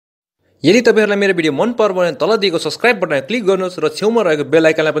यदि तपाईहरुलाई मेरो भिडियो मन पर्यो भने तल दिएको सब्स्क्राइब बटनमा क्लिक गर्नुहोस् र छेउमा रहेको बेल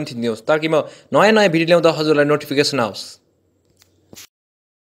आइकनलाई पनि थिच्नुहोस् ताकि म नयाँ भिडियो ल्याउँदा हजुरलाई नोटिफिकेसन आओस्।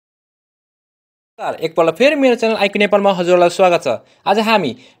 एकपल्ट फेरि मेरो च्यानल आइक्यू नेपालमा हजुरलाई स्वागत छ। आज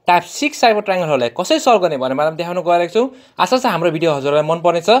हामी टाइप 6 टाइपको ट्रायंगलहरुलाई कसरी सल्भ गर्ने भन्ने बारेमा देखाउन गइरहेको छौं। आशा छ हाम्रो भिडियो हजुरलाई मन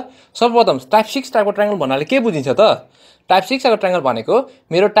पर्नेछ। सर्वप्रथम टाइप 6 टाइपको ट्रायंगल भन्नाले के बुझिन्छ त? टाइप 6 टाइपको ट्रायंगल भनेको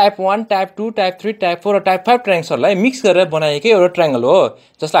मेरो टाइप 1, टाइप 2, टाइप 3, टाइप 4 र टाइप 5 ट्रायंगल्सहरुलाई मिक्स गरेर बनाएको एउटा ट्रायंगल हो,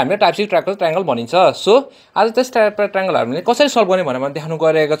 जसलाई हामीले टाइप 6 टाइपको ट्रायंगल भनिन्छ। सो आज त्यस टाइपको ट्रायंगलहरुले कसरी सल्भ गर्ने भनेर देखाउन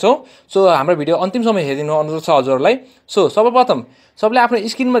गइरहेको छौं। सो हाम्रो भिडियो अन्तिमसम्म हेरिदिनु अनुरोध छ हजुरलाई। सो सर्वप्रथम सबले आफ्नो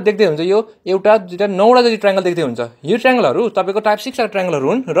स्क्रिनमा देख्दै हुन्छ यो एउटा दुईटा नौवटा जति ट्रायंगल देख्दै हुन्छ। यो ट्रायंगलहरु तपाईको टाइप 6 टाइपको ट्रायंगलहरु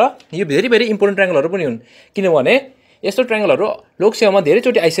हुन् र यो भेरी इम्पोर्टेन्ट ट्रायंगलहरु पनि हुन्, किनभने यस्तो ट्रायंगलहरु लोकसेवामा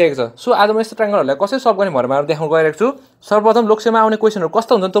धेरैचोटी आइसकेको छ। सो आज म यस्तो ट्रायंगलहरुलाई कसरी सल्भ गर्ने भनेर देखाउन गइरहेको छु। सर्वप्रथम लोकसेवामा आउने क्वेशनहरु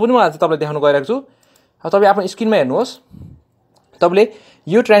कस्तो हुन्छन् त्यो पनि म आज तपाईलाई देखाउन गइरहेको छु। तपाई आफ्नो स्क्रिनमा हेर्नुहोस्। तपाईले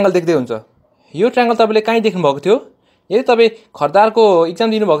यो ट्रायंगल देख्दै हुन्छ। यो ट्रायंगल तपाईले कहाँ देख्नु भएको थियो? यदि तपाई खर्दारको एक्जाम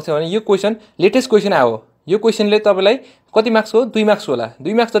दिनु भएको छ भने यो क्वेशन लेटेस्ट क्वेशन आयो। यो क्वेशनले तपाईलाई कति मार्क्स हो? 2 मार्क्स होला।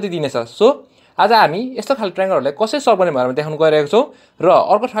 2 मार्क्स जति दिनेछ। सो आज हामी यस्तो खालको ट्रायंगलहरुलाई कसरी सल्भ गर्ने भनेर देखाउन गइरहेको छौं। र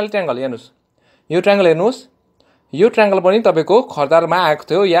अर्को खालको ट्रायंगल हेर्नुस्। यो ट्रायंगल हेर्नुस्। यो ट्रायंगल पनि तपाईको खर्दारमा आएको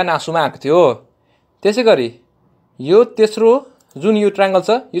थियो या नासुमा आएको थियो। त्यसैगरी यो तेस्रो जुन यो ट्रायंगल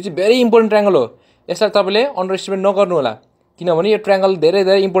छ यो चाहिँ भेरी इम्पोर्टेन्ट ट्रायंगल हो। यसलाई तपाईले अन्डर एस्टिमेट नगर्नु होला, किनभने यो ट्रायंगल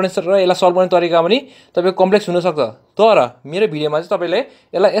धेरै इम्पोर्टेन्ट छ र यसलाई सल्भ गर्ने तरिका पनि तपाईको कम्प्लेक्स हुन सक्छ। तर मेरो भिडियोमा चाहिँ तपाईले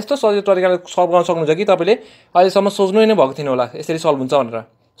यसलाई यस्तो सजिलो तरिकाले सल्भ गर्न सक्नुहुन्छ कि तपाईले अहिलेसम्म सोच्नु नै भएको थिएन होला यसरी सल्भ हुन्छ भनेर।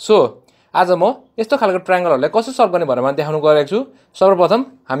 सो आज म यस्तो खालको ट्रायंगलहरुलाई कसरी सल्भ गर्ने भनेर देखाउन गइरहेको छु।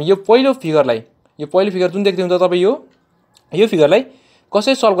 सर्वप्रथम हामी यो पहिलो फिगर जुन देख्दै हुन्छ तपाई यो फिगरलाई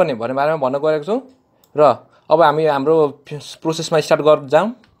कसरी सल्भ गर्ने भन्ने बारेमा भन्न गइरहेको छु। र अब हामी हाम्रो प्रोसेसमा स्टार्ट गर्न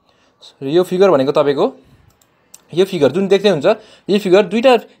जाऊँ। यो फिगर भनेको तपाईको यो फिगर जुन देख्दै हुन्छ यो फिगर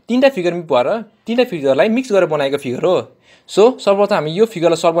तीनटा फिगर भएर तीनटा फिगरलाई मिक्स गरेर बनाएको फिगर हो। सो सर्वप्रथम हामी यो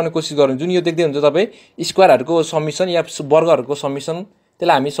फिगरलाई सल्भ गर्ने कोसिस गरौँ। जुन यो देख्दै हुन्छ तपाई स्क्वायरहरुको समिसन या वर्गहरुको समिसन,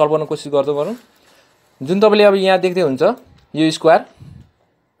 त्यसलाई हामी सल्भ गर्न कोसिस गरौँ। जुन तपाईले अब यहाँ देख्दै हुन्छ यो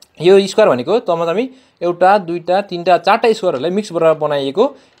स्क्वायर भनेको तमतामी एउटा दुईटा तीनटा चारटा स्क्वायरहरुलाई मिक्स गरेर बनाइएको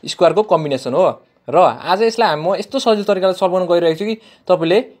स्क्वायरको कम्बिनेसन हो। र आज यसलाई म यस्तो सजिलो तरिकाले सल्भ गर्न गइरहेको छु कि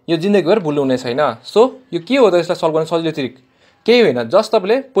तपाईले यो जिन्दगीभर भुल्नु हुने छैन। सो यो के हो त यसलाई सल्भ गर्ने सजिलो तरिका? केही होइन, जस्ट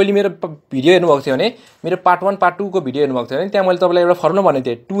तपाईले पहिले मेरो भिडियो हेर्नु भएको थियो भने मेरो पार्ट 1 पार्ट 2 को भिडियो हेर्नु भएको थियो भने त्यहाँ मैले तपाईलाई एउटा फर्मुला भनेको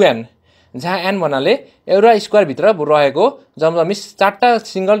थिएँ 2n, जहाँ n भन्नाले एउटा स्क्वायर भित्र रहेको जम्मा चारटा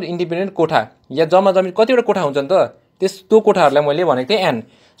सिंगल इन्डिपेन्डेन्ट कोठा या जम्मा कतिवटा कोठा हुन्छन् त त्यो कोठाहरुलाई मैले भनेको थिएँ n।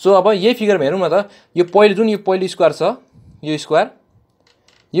 सो अब यही फिगरमा हेरौँ न त। यो पहिलो स्क्वायर छ, यो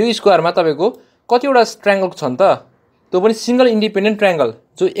स्क्वायरमा तपाईको कतिवटा ट्रायंगल छन् त? त्यो पनि सिंगल इन्डिपेन्डेन्ट ट्रायंगल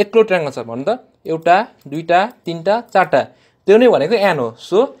जो एक्लो ट्रायंगल छ भन्नु त। एउटा दुईटा तीनटा चारटा, त्यो नै भनेको n हो।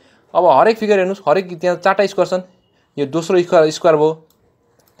 सो अब हरेक फिगर हेर्नुस्, हरेक त्यहाँ चारटा स्क्वायर छन्। यो दोस्रो स्क्वायर भयो,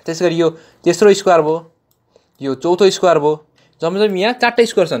 त्यसैगरी यो तेस्रो स्क्वायर भयो, यो चौथो स्क्वायर भयो। जम्मा यहाँ चारटा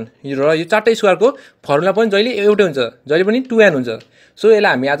स्क्वायर छन् र यो चारटा स्क्वायरको फर्मुला पनि जहिले एउटै हुन्छ, जहिले पनि 2n हुन्छ। सो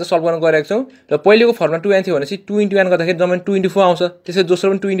यसलाई हामी आज सल्भ गर्न गइरहेको छौं। र पहिलेको फर्मुला 2n थियो भनेपछि 2 * n गर्दाखेरि जम्मा 2 * 4 आउँछ। त्यसै दोस्रो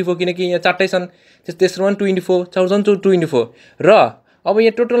पनि 2 * 4 किनकि यहाँ चारटै छन्। तेस्रो पनि 2 * 4, चौथो पनि 2 * 4। र अब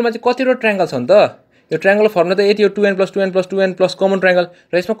यहाँ टोटलमा चाहिँ कतिवटा ट्रायंगल छन् त? यो ट्रायंगलको फर्मुला त यति हो 2n + 2n + 2n plus common triangle.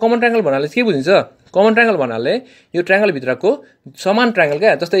 र यसमा कमन ट्रायंगल भन्नाले के बुझिन्छ? कमन ट्रायंगल भन्नाले यो ट्रायंगल भित्रको समान ट्रायंगल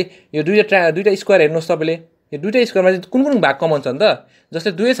क्या। जस्तै यो दुईटा स्क्वायर हेर्नुस् तपाईले, यो दुईटा स्क्वायरमा चाहिँ कुन भाग कमन छन् त?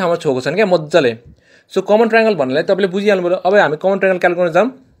 जस्तै दुवै ठाउँमा छोएको छन् क्या मज्जाले। सो कमन ट्रायंगल भन्नाले तपाईले बुझिहाल्नु पर्यो। अब हामी कमन ट्रायंगल क्याल्कुलेट गर्न जाम।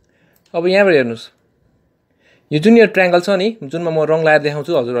 अब यहाँबाट हेर्नुस्, यो जुन यो ट्रायंगल छ नि, जुनमा म रङ लगाएर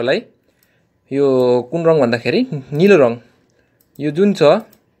देखाउँछु हजुरहरुलाई। यो कुन रङ भन्दाखेरि नीलो रङ। यो जुन छ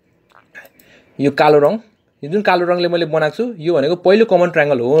यो कालो रङ, यो जुन कालो रङले मैले बनाएको छु यो भनेको पहिलो कमन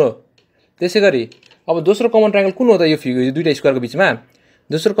ट्रायंगल हो। त्यसैगरी अब दोस्रो कमन ट्रायंगल कुन हो त? यो फिगर यो दुईटा स्क्वायरको बीचमा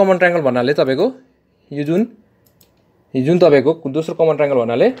दोस्रो कमन ट्रायंगल भन्नाले तपाईको यो जुन तपाईको दोस्रो कमन ट्रायंगल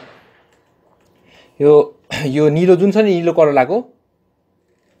भन्नाले यो नीलो जुन छ नि, नीलो कलर लागेको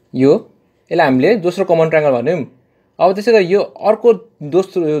यसलाई हामीले दोस्रो कमन ट्रायंगल भन्यौं। अब त्यसैगरी यो अर्को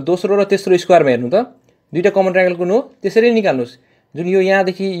दोस्रो र तेस्रो स्क्वायरमा हेर्नु त दुईटा कमन ट्रायंगल कुन हो त्यसरी निकाल्नुस्। जुन यो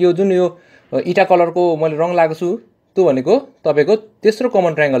यहाँदेखि यो जुन यो इटा कलरको मैले रङ लगाएको छु त्यो भनेको तपाईको तेस्रो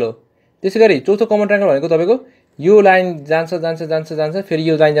कमन ट्रायंगल हो। त्यसैगरी चौथो कमन ट्रायंगल भनेको तपाईको यो लाइन जान्छ फेरि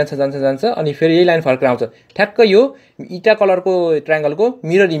यो लाइन जान्छ अनि फेरि यही लाइन फर्केर आउँछ। ठ्याक्क यो इटा कलरको ट्रायंगलको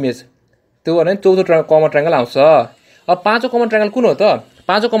मिरर इमेज, त्यो भने चौथो कमन ट्रायंगल आउँछ। अब पाँचौं कमन ट्रायंगल कुन हो त?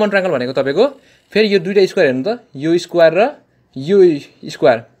 पाँचौं कमन ट्रायंगल भनेको तपाईको फेरि यो दुईटा स्क्वायर हेर्नु त, यो स्क्वायर र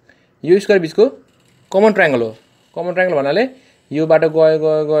यो स्क्वायर बीचको कमन ट्रायंगल हो। कमन ट्रायंगल भन्नाले यो बाटो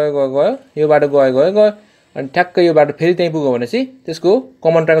गयो यो बाटो गयो अनि ठ्याक्क यो बाटो फेरि त्यहीँ पुग्यो भनेपछि त्यसको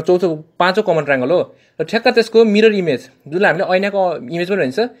कमन ट्रायंगल चौथो पाँचौं कमन ट्रायंगल हो र ठ्याक्क त्यसको मिरर इमेज जुन हामीले ऐनाको इमेज पनि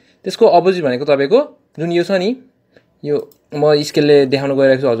भनिन्छ त्यसको अपोजिट भनेको तपाईको जुन यो छ नि यो म स्केलले देखाउन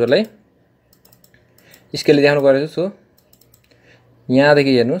गइरहेको छु हजुरलाई स्केलले देखाउन गइरहेको छु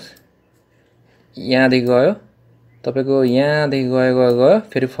यहाँदेखि हेर्नुस् यहाँदेखि गयो तपाईको यहाँदेखि गयो गयो गयो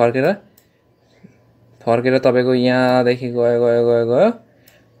फेरि फर्केर तपाईको यहाँदेखि गयो गयो गयो गयो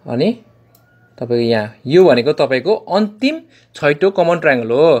अनि तपाईको यहाँ यो भनेको तपाईको अन्तिम छैटौं कमन ट्रायंगल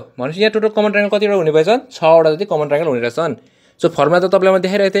हो भनेपछि यहाँ टोटल कमन ट्रायंगल कतिवटा हुने भएछन् 6 वटा जति कमन ट्रायंगल हुने रहेछन् सो फर्मुला त तपाईलाई म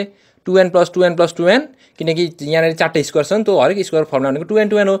देखाइरहेको थिएँ 2n + 2n + 2n किनकि यहाँ चारवटा स्क्वायर छन् त्यो हरेक स्क्वायर फर्मुला भनेको 2n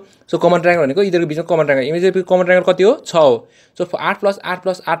 2n हो सो कमन ट्रायंगल भनेको यिनीहरुको बीचमा common triangle imaginary common triangle कति हो 6 हो सो 8 + 8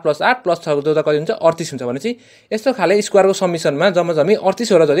 + 8 + 8 + 6 को जोड्दा कति हुन्छ 38 हुन्छ भनेपछि यस्तो खाले स्क्वायरको समिसनमा जम्मा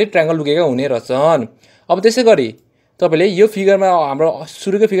 38 वटा जति ट्रायंगल लुकेका हुने रहेछन् अब त्यसैगरी तपाईले यो फिगरमा हाम्रो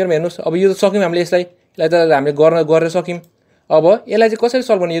सुरुको फिगरमा हेर्नुस् अब यो त सक्यौं हामीले यसलाई त हामीले गरेर सक्यौं अब यसलाई चाहिँ कसरी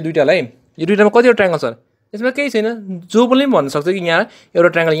सल्भ गर्ने यो दुईटालाई यो दुईटामा कतिवटा ट्रायंगल छ यसमा केही छैन जो पनि भन्न सक्छ कि यहाँ एउटा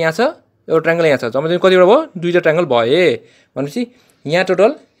ट्रायंगल यहाँ छ एउटा ट्रायंगल यहाँ छ जम्मा कतिवटा भयो दुईटा ट्रायंगल भए भनेपछि यहाँ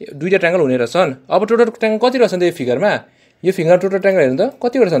टोटल दुईटा ट्रायंगल हुने रहेछन् अब टोटल ट्रायंगल कति रहेछन् त यो फिगरमा टोटल ट्रायंगल हेर्नु त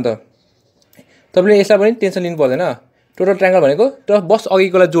कतिवटा छन् त तपाईले यसलाई पनि टेन्सन लिनु पर्दैन टोटल ट्रायंगल भनेको त बस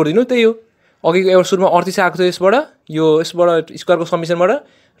अघिकोलाई जोड्दिनु त्यही हो अघिको एउटा सुरुमा 38 आएको थियो यसबाट स्क्वायरको समिसनबाट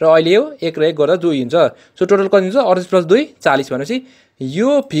र अहिले यो 1 र 1 गर्दा 2 हुन्छ सो टोटल कति हुन्छ 38 + 2 40 भनेपछि यो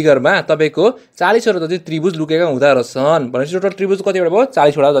फिगरमा तपाईको 40 वटा जति त्रिभुज लुकेका हुँदा रहेछन् भनेपछि टोटल त्रिभुज कतिवटा भयो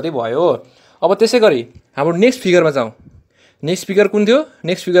 40 वटा जति भयो अब त्यसैगरी हाम्रो नेक्स्ट फिगरमा जाउँ नेक्स्ट फिगर कुन थियो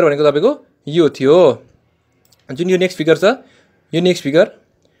नेक्स्ट फिगर भनेको तपाईको यो थियो जुन यो नेक्स्ट फिगर छ यो नेक्स्ट फिगर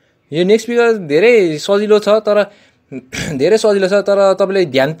धेरै सजिलो छ तर तपाईले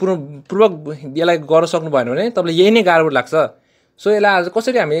ध्यानपूर्वक यसलाई गर्न सक्नु भएन भने तपाईले यही नै गाह्रो लाग्छ सो यसलाई आज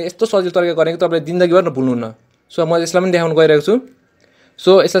कसरी हामी यस्तो सजिलो तरिका गर्ने कि तपाईले जिन्दगीभर नभुल्नुहुन्न सो म यसलाई पनि देखाउन गइरहेको छु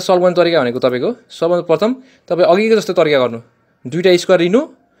सो यसलाई सल्भ गर्ने तरिका भनेको तपाईको सर्वप्रथम तपाई अघिको जस्तो तरिका गर्नु दुईटा स्क्वायर लिनु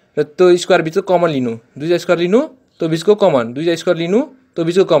र त्यो स्क्वायर बीचको कमन लिनु दुईटा स्क्वायर लिनु त्यो बीचको कमन दुईटा स्क्वायर लिनु त्यो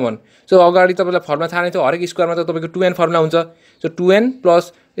बीचको कमन सो अगाडि तपाईलाई फर्मुला थाहा नै थियो हरेक स्क्वायरमा त तपाईको 2n फर्मुला हुन्छ सो 2n प्लस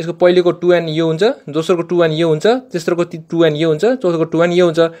यसको पहिलेको 2n यो हुन्छ दोस्रोको 2n यो हुन्छ तेस्रोको 2n यो हुन्छ चौथोको 2n यो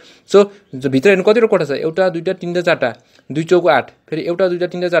हुन्छ सो भित्र हेर्नु कतिवटा कोठा छ एउटा दुईटा तीनटा चारटा 2 चौको 8 फेरि एउटा दुईटा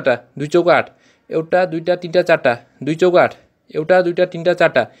तीनटा चारटा 2 चौको 8 एउटा दुईटा तीनटा चारटा 2 चौको 8 एउटा दुईटा तीनटा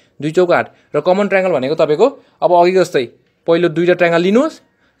चारटा 2 चौको 8 र कमन ट्रायंगल भनेको तपाईको अब अघि जस्तै पहिलो दुईटा ट्रायंगल लिनुहोस्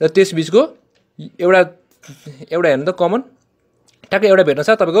र त्यस बीचको एउटा हेर्नु त कमन ठ्याक्कै एउटा भेट्न छ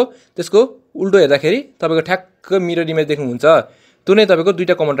तपाईको त्यसको उल्टो हेर्दाखेरि तपाईको ठ्याक्क मिरर इमेज देख्नुहुन्छ त्यो नै तपाईको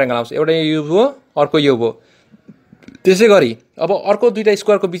दुईटा कमन ट्रायंगल आउँछ एउटा यो हो अर्को यो हो त्यसैगरी अब अर्को दुईटा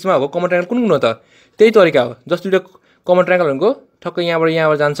स्क्वायरको बीचमा हो कमन ट्रायंगल कुन हो त त्यही तरिका हो जस्तो दुईटा कमन ट्रायंगल भनेको ठक्क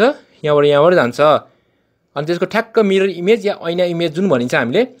यहाँबाट जान्छ यहाँबाट जान्छ अनि त्यसको ठ्याक्क मिरर इमेज या ऐना इमेज जुन भनिन्छ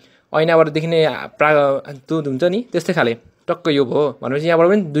हामीले ऐनाबाट देखिने त्यो हुन्छ नि त्यस्तै खाले टक्क यो भयो भनेपछि यहाँबाट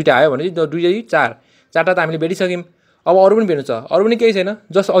पनि दुईटा आयो भनेपछि दुईटै चारटा त हामीले भेटिसक्यौं अब अरु पनि भेट्नु छ अरु पनि केही छैन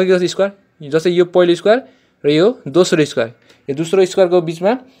जस्ट अघिको स्क्वायर जस्तै यो पहिलो स्क्वायर र यो दोस्रो स्क्वायर यो दोस्रो स्क्वायरको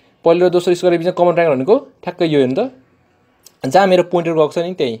बीचमा पहिलो र दोस्रो स्क्वायरको बीचमा कमन ट्रायंगल भनेको ठ्याक्क यो हेर्नु त जहाँ मेरो पोइन्टर गएको छ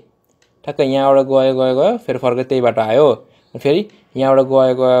नि त्यही ठ्याक्क यहाँबाट गयो फेरि फर्केर त्यही बाटो आयो फेरि यहाँबाट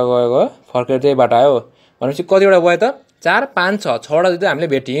गयो फर्केर त्यही बाटो आयो भनेपछि कतिवटा भयो त 4 5 6 6 वटा जति हामीले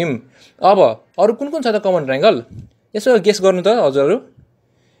भेट्यौं अब अरु कुन छ त कमन ट्रायंगल यसो गेस गर्नु त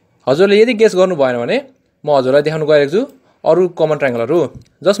हजुरले यदि गेस गर्नु भएन भने म हजुरलाई देखाउन गइरहेको छु अरु कमन ट्रायंगलहरु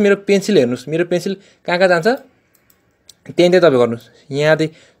जस्ट मेरो पेन्सिल हेर्नुस् मेरो पेन्सिल कहाँ जान्छ त्यही तपाई गर्नुस्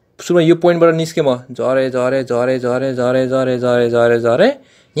यहाँदेखि सुरुमा यो पोइन्टबाट निस्के म झरे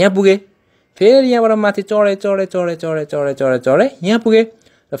यहाँ पुगे फेरि यहाँबाट माथि चढे यहाँ पुगे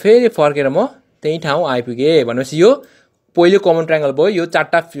र फेरि फर्केर म त्यही ठाउँ आइपुगे भनेपछि यो पहिलो कमन ट्रायंगल भयो यो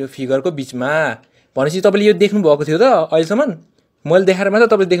चारटा फिगरको बीचमा भनेपछि तपाईले यो देख्नु भएको थियो त अहिलेसम्म मैले देखाएर मात्र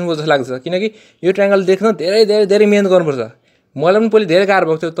तपाईले देख्नुभयो जस्तो लाग्छ किनकि यो ट्रायंगल देख्न धेरै मेहनत गर्नुपर्छ मलाई पनि पहिले धेरै गाह्रो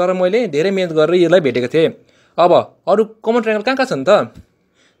भएको थियो तर मैले धेरै मेहनत गरेर यसलाई भेटेको थिएँ अब अरु कमन ट्रायंगल कहाँ छन् त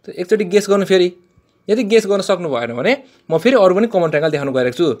एकचोटी गेस गर्नु फेरि यदि गेस गर्न सक्नु भएन भने म फेरि अरु पनि कमन ट्रायंगल देखाउन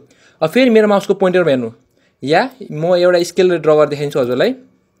गइरहेको छु अब फेरि मेरो माउसको पोइन्टरमा हेर्नु या म एउटा स्केलले ड्रा गरेर देखाइन्छु हजुरलाई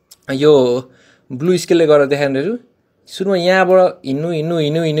यो ब्लू स्केलले गरेर देखाइन्छु सुरुमा यहाँबाट हिन्नु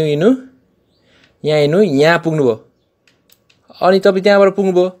यहाँ पुग्नुभयो अनि तपाई त्यहाँबाट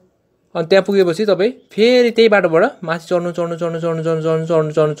पुग्नुभयो अनि त्यहाँ पुगेपछि तपाई फेरि त्यही बाटोबाट माथि चढ्नु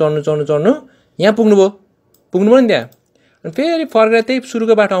यहाँ पुग्नुभयो नि त्यहाँ अनि फेरि फर्केर त्यही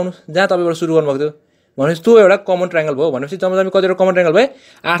सुरुको बाटो आउनु जहाँ तपाईबाट सुरु गर्नुभएको थियो भनेपछि त्यो एउटा कमन ट्रायंगल भयो भनेपछि जम्मा कतिवटा कमन ट्रायंगल भए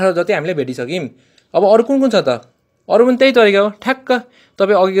 8 जति हामीले भेटिसक्यौं अब अरु कुन छ त अरु पनि त्यही तरिका हो ठ्याक्क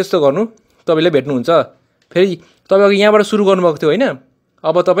तपाई अघि जस्तो गर्नु तपाईले भेट्नुहुन्छ फेरि तपाईँ अघि यहाँबाट सुरु गर्नुभएको थियो होइन,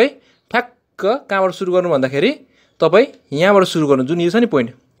 अब तपाईँ ठ्याक्क कहाँबाट सुरु गर्नु भन्दाखेरि तपाईँ यहाँबाट सुरु गर्नु, जुन यो छ नि पोइन्ट,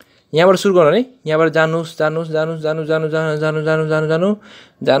 यहाँबाट सुरु गर्नु भने यहाँबाट जानुहोस् जानुहोस् जानुहोस् जानु जानु जानु जानु जानु जानु जानु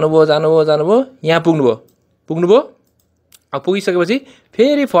जानुभयो जानुभयो जानुभयो यहाँ पुग्नुभयो। अब पुगिसकेपछि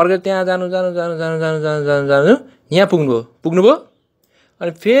फेरि फर्केर त्यहाँ जानु जानु जानु जानु जानु जानु जानु जानु यहाँ पुग्नुभयो।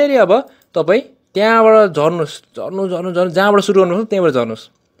 अनि फेरि अब तपाईँ त्यहाँबाट झर्नुहोस् झर्नु झर्नु झर्नु जहाँबाट सुरु गर्नुहोस् त्यहाँबाट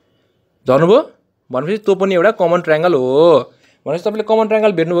झर्नुभयो भनेपछि त्यो पनि एउटा कमन ट्रायङ्गल हो। भनेपछि तपाईँले कमन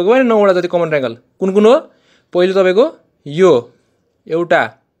ट्रायङ्गल भेट्नुभएको भएन 9वटा जति कमन ट्रायङ्गल। कुन कुन हो? पहिलो तपाईँको यो एउटा,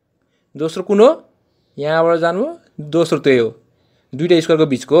 दोस्रो कुन हो? यहाँबाट जानुभयो, दोस्रो त्यही हो दुईटा स्क्वायरको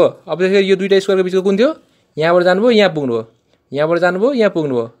बिचको। अब त्यसरी यो दुईटा स्क्वायरको बिचको कुन थियो? यहाँबाट जानुभयो यहाँ पुग्नुभयो, यहाँबाट जानुभयो यहाँ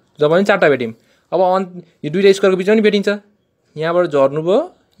पुग्नुभयो, जब पनि 4टा भेट्यौँ। अब यो दुईटा स्क्वायरको बिचमा पनि भेटिन्छ, यहाँबाट झर्नुभयो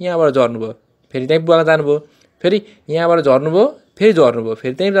यहाँबाट झर्नुभयो, फेरि त्यहीँ पुगेर जानुभयो, फेरि यहाँबाट झर्नुभयो फेरि झर्नुभयो,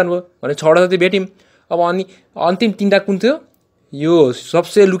 फेरि त्यहीँ जानुभयो भने 6वटा जति भेट्यौँ। अब अनि अन्तिम 3टा कुन थियो? यो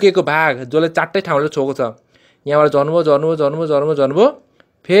सबसे लुकेको भाग जसले 4टै ठाउँबाट छोएको छ। यहाँबाट झर्नुभयो झर्नुभयो झर्नुभयो झर्नुभयो झर्नुभयो,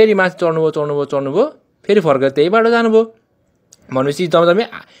 फेरि माथि चढ्नुभयो फेरि फर्केर त्यहीबाट जानुभयो भनेपछि जम्मै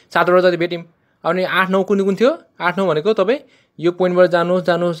 7वटा जति भेट्यौँ। अनि 8, 9 कुन कुन थियो? 8, 9 भनेको तपाईँ यो पोइन्टबाट जानुहोस्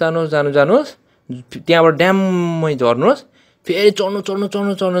जानुहोस् जानुहोस् जानु जानुहोस्, त्यहाँबाट ड्याममै झर्नुहोस्, फेरि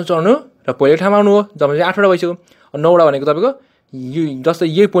चढ्नु र पहिलो ठाउँमा आउनु हो, जम्मै 8वटा भइसक्यो। 9वटा भनेको तपाईँको यो जस्तै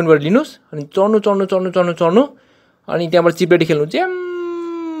यही पोइन्टबाट लिनुहोस् अनि चढ्नु अनि त्यहाँबाट चिप्लेटी खेल्नु,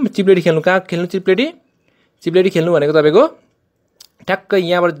 चिप्लेटी खेल्नु। कहाँ खेल्नु? चिप्लेटी खेल्नु भनेको तपाईँको ठ्याक्कै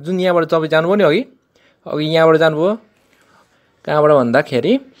यहाँबाट जुन यहाँबाट तपाईँ जानुभयो नि अघि यहाँबाट जानुभयो, कहाँबाट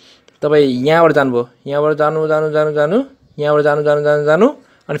भन्दाखेरि तपाईँ यहाँबाट जानुभयो, यहाँबाट जानु जानु जानु जानु यहाँबाट जानु जानु जानु जानु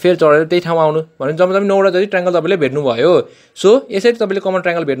अनि फेरि चढेर त्यही ठाउँमा आउनु भने जम्मै 9वटा जति ट्रायङ्गल तपाईँले भेट्नुभयो। सो यसरी तपाईँले कमन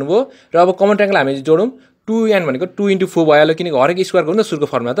ट्रायङ्गल भेट्नुभयो। र अब कमन ट्रायङ्गल हामी जोडौँ। 2n भनेको 2 into 4 भइहाल्यो, किनकि हरेक स्क्वायरको हो नि त सुरुको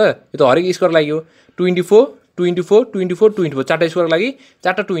फर्मुला त, यो त हरेक स्क्वायर लागि हो। 2 into 4 2 into 4 2 into 4 2 into 4 4टा स्क्वायरको लागि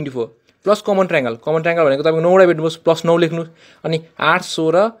 4टा 2 into 4 प्लस कमन ट्रायङ्गल भनेको तपाईँको 9वटा भेट्नुहोस्, प्लस 9 लेख्नुहोस्। अनि 8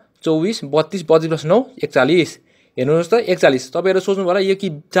 16 24 32 32 प्लस 9 41। हेर्नुहोस् त 41। तपाईँहरू सोच्नु होला यो कि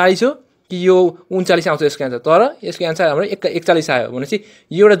 40 हो कि यो 39 आउँछ यसको एन्सर, तर यसको एन्सर हाम्रो 41 आयो भनेपछि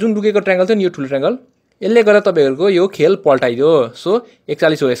यो एउटा जुन लुकेको ट्रायङ्गल थियो नि, यो ठुलो ट्रायङ्गल, यसले गर्दा तपाईँहरूको यो खेल पल्टाइदियो। सो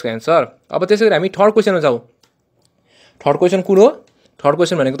 41 हो यसको एन्सर। अब त्यसै गरी हामी थर्ड क्वेसनमा जाउँ। थर्ड क्वेसन कुन हो? थर्ड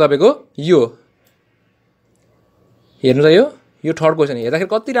क्वेसन भनेको तपाईँको यो हेर्नु त, यो थर्ड क्वेसन हेर्दाखेरि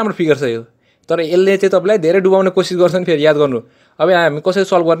कति राम्रो फिगर छ यो, तर यसले चाहिँ तपाईँलाई धेरै डुबाउने कोसिस गर्छ नि। फेरि याद गर्नु, अब हामी कसरी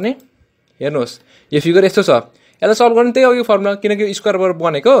सल्भ गर्ने? हेर्नुहोस् यो फिगर यस्तो छ, यसलाई सल्भ गर्नु त्यही अघि फर्मुला, किनकि स्क्वायरबाट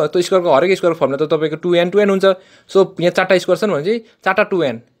बनेको त स्क्वायरको हरेक स्क्वायर फर्मुला त तपाईँको 2n हुन्छ। सो यहाँ 4टा स्क्वायर छन् भने चाहिँ 4टा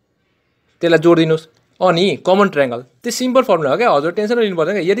 2n, त्यसलाई जोडिदिनुहोस्। अनि कमन ट्रायङ्गल त्यो सिम्पल फर्मुला हो क्या, हजुर टेन्सन लिनु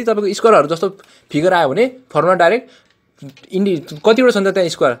पर्दैन क्या। यदि तपाईँको स्क्वायरहरू जस्तो फिगर आयो भने फर्मुला डाइरेक्ट कतिवटा छ नि त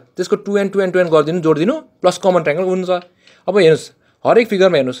त्यहाँ स्क्वायर, त्यसको 2n गरिदिनु, जोडिदिनु, प्लस कमन ट्रायङ्गल हुन्छ। अब हेर्नुहोस् हरेक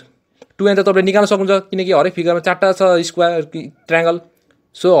फिगरमा हेर्नुहोस् 2n त तपाईँले निकाल्न सक्नुहुन्छ, किनकि हरेक फिगरमा 4टा छ स्क्वायर ट्रायङ्गल।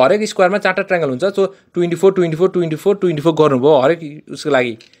 सो हरेक स्क्वायरमा 4टा ट्रायङ्गल हुन्छ। So 2 into 4 2 into 4 2 into 4 2 into 4 गर्नुभयो हरेक उसको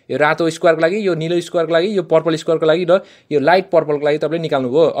लागि, यो रातो स्क्वायरको लागि, यो निलो स्क्वायरको लागि, यो पर्पल स्क्वायरको लागि र यो लाइट पर्पलको लागि तपाईँले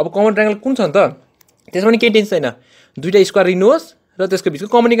निकाल्नुभयो। अब कमन ट्रायङ्गल कुन छ नि त? त्यसमा पनि केही टेन्सन छैन, 2टा स्क्वायर लिनुहोस् र त्यसको बिचको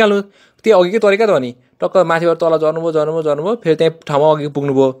कमन निकाल्नु। त्यो अघिकै तरिका त हो नि, टक्क माथिबाट तल झर्नुभयो फेरि त्यहाँ ठाउँमा अघि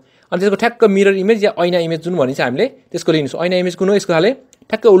पुग्नुभयो। अनि त्यसको ठ्याक्क मिरर इमेज या ऐना इमेज जुन भनिन्छ हामीले, त्यसको लिनुहोस्। ऐना इमेज कुन हो? यसको खाले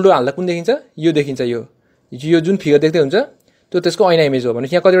ठ्याक्क उल्टो हाल्दा कुन देखिन्छ? यो देखिन्छ। यो जुन फिगर देख्दै हुन्छ त्यो त्यसको ऐना इमेज हो।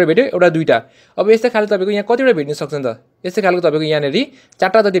 भनेपछि यहाँ कतिवटा भेट्यो? एउटा 2टा। अब यस्तै खाले तपाईँको यहाँ कतिवटा भेट्न सक्छ नि त? यस्तै खालको तपाईँको यहाँनिर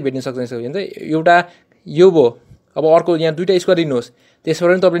 4टा जति भेट्न सक्छ नि त। एउटा यो भयो, अब अर्को यहाँ 2टा स्क्वायर लिनुहोस्, त्यसबाट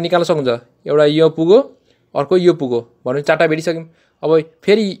पनि तपाईँले निकाल्न सक्नुहुन्छ। एउटा यो पुग्यो, अर्को यो पुग्यो भने 4टा भेटिसक्यौँ। अब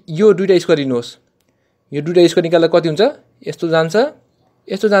फेरि यो 2टा स्क्वायर लिनुहोस्, यो 2टा स्क्वायर निकाल्दा कति हुन्छ?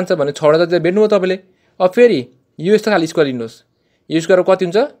 यस्तो जान्छ भने 6वटा जति भेट्नुभयो तपाईँले। अब फेरि यो यस्तो खाले स्क्वायर लिनुहोस्, यो स्क्वायर कति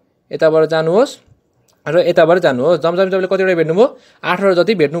हुन्छ? यताबाट जानुहोस् र यताबाट जानुहोस्, जम्मै तपाईँले कतिवटा भेट्नुभयो? 8वटा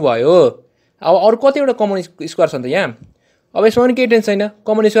जति भेट्नुभयो। अब अरू कतिवटा कमन स्क्वायर छ नि त यहाँ? अब यसमा पनि केही टेन्सन छैन।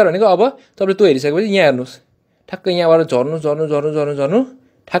 कमन स्क्वायर भनेको अब तपाईँले त्यो हेरिसकेपछि यहाँ हेर्नुहोस्, ठ्याक्क यहाँबाट झर्नु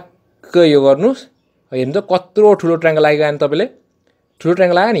ठ्याक्क यो गर्नुहोस्। हेर्नु त कत्रो ठुलो ट्रायङ्गल आएको आयो नि तपाईँले, ठुलो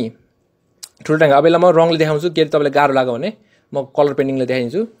ट्रायङ्गल आयो नि, ठुलो ट्रायङ्गल। अब यसलाई म रङले देखाउँछु, के तपाईँलाई गाह्रो लाग्यो भने म कलर पेन्टिङले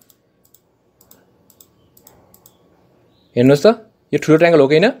देखाइदिन्छु। हेर्नुहोस् त यो ठुलो ट्रायङ्गल हो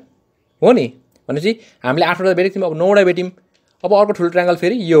कि होइन? हो नि। भनेपछि हामीले 8वटा भेटेको थियौँ, अब 9वटा भेट्यौँ। अब अर्को ठुलो ट्रायङ्गल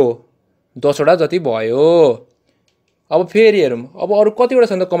फेरि यो 10वटा जति भयो। अब फेरि हेरौँ, अब अरू कतिवटा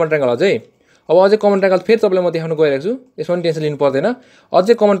छ नि त कमन ट्रायङ्गल अझै? अब अझै कमन ट्रायङ्गल फेरि तपाईँलाई म देखाउनु गइरहेको छु, यसमा पनि टेन्सन लिनु पर्दैन।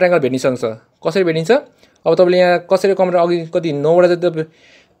 अझै कमन ट्रायङ्गल भेट्न सक्छ। कसरी भेटिन्छ? अब तपाईँले यहाँ कसरी कमन अघि कति 9वटा जति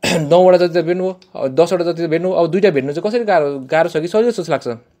भेट्नुभयो, अब 10वटा जति भेट्नु, अब 2टा भेट्नु चाहिँ कसरी गाह्रो छ कि सजिलो जस्तो लाग्छ?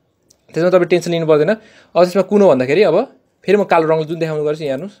 त्यसमा तपाईँ टेन्सन लिनु पर्दैन। अब त्यसमा कुन हो भन्दाखेरि अब फेरि म कालो रङले जुन देखाउनु गर्छु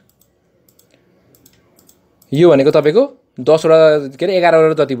यहाँ हेर्नुहोस्, यो भनेको तपाईँको 10 वटा के अरे 11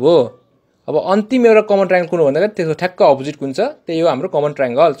 वटा जति भयो। अब अन्तिम एउटा कमन ट्रायङ्गल कुन हो भन्दाखेरि त्यसको ठ्याक्क अपोजिट कुन छ, त्यही हो हाम्रो कमन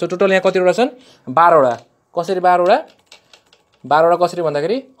ट्रायङ्गल। सो टोटल यहाँ कतिवटा छन्? 12 वटा। कसरी 12 वटा? 12 वटा कसरी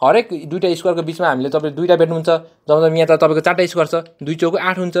भन्दाखेरि हरेक दुईटा स्क्वायरको बिचमा हामीले तपाईँ दुईटा भेट्नुहुन्छ। जब यहाँ त तपाईँको 4टा स्क्वायर छ, 2 चौको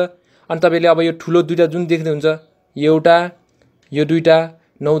 8 हुन्छ। अनि तपाईँले अब यो ठुलो दुईटा जुन देख्नुहुन्छ, एउटा यो दुईटा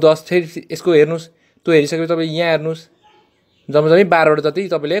 9 10 फेरि यसको हेर्नुहोस्, त्यो हेरिसकेपछि तपाईँ यहाँ हेर्नुहोस्, जम्मै 12 वटा जति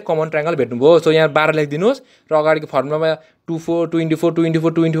तपाईँले कमन ट्रायङ्गल भेट्नुभयो। सो यहाँ 12 लेखिदिनुहोस् र अगाडिको फर्मुलामा 2 4 2 × 4 2 ×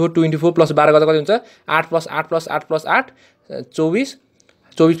 4 2 × 4 2 × 4 प्लस 12 गर्दा कति हुन्छ? 8 + 8 + 8 + 8 24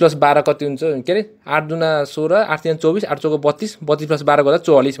 24 प्लस 12 कति हुन्छ? के अरे 8 दुना 16 8 3 24 8 चौको 32 32 प्लस 12 गर्दा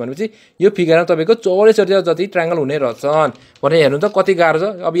 44 भनेपछि यो फिगरमा तपाईँको 44 जति ट्रायङ्गल हुने रहेछन् भने हेर्नु त कति गाह्रो छ।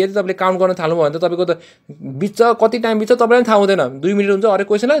 अब यदि तपाईँले काउन्ट गर्न थाल्नुभयो भने त तपाईँको त बित्छ, कति टाइम बित्छ तपाईँलाई थाहा हुँदैन। 2 मिनट हुन्छ हरेक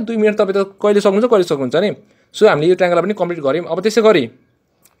क्वेसनलाई, 2 मिनट तपाईँ त कहिले सक्नुहुन्छ नि। सो हामीले यो ट्रायङ्गल पनि कम्प्लिट गऱ्यौँ। अब त्यसै गरी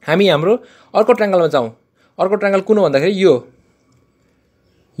हामी हाम्रो अर्को ट्रायङ्गलमा जाउँ। अर्को ट्रायङ्गल कुन हो भन्दाखेरि यो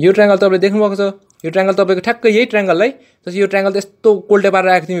ट्रायङ्गल तपाईँले देख्नुभएको छ। यो ट्रायङ्गल तपाईँको ठ्याक्कै यही ट्रायङ्गललाई, जस्तै यो ट्रायङ्गल त्यस्तो कोल्टे पारेर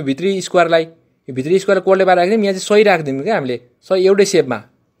राखेको थियौँ भित्री स्क्वायरलाई, यो भित्री स्क्वायरलाई कोल्टे पारेर राखेको थियौँ, यहाँ चाहिँ सही राखेको थियौँ क्या हामीले, सही एउटै सेपमा।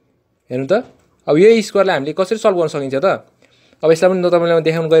 हेर्नु त अब यही स्क्वायरलाई हामीले कसरी सल्भ गर्न सकिन्छ त? अब यसलाई पनि तपाईँलाई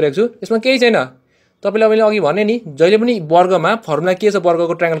देखाउन गइरहेको छु। यसमा केही छैन, तपाईँलाई मैले अघि भने नि, जहिले पनि वर्गमा फर्मुला के छ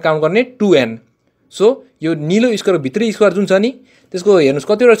वर्गको ट्रायङ्गल काउन्ट गर्ने? 2n। सो यो निलो स्क्वायर भित्री स्क्वायर जुन छ नि, त्यसको हेर्नुहोस्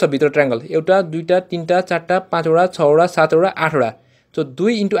कतिवटा छ भित्र ट्रायङ्गल? एउटा 2टा 3टा 4टा 5वटा 6वटा 7वटा 8वटा। सो 2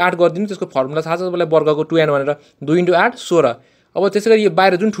 × 8 गरिदिनु, त्यसको फर्मुला थाहा छ तपाईँलाई वर्गको 2n भनेर। 2 × 8 16। अब त्यसै गरी यो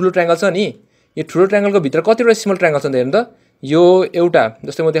बाहिर जुन ठुलो ट्रायङ्गल छ नि, यो ठुलो ट्रायङ्गलको भित्र कतिवटा स्मल ट्रायङ्गल छ त हेर्नु त? यो एउटा,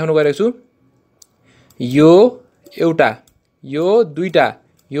 जस्तै म देखाउन गइरहेको छु, यो एउटा, यो 2टा,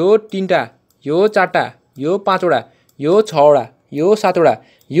 यो 3टा, यो 4टा, यो 5वटा, यो 6वटा, यो 7वटा,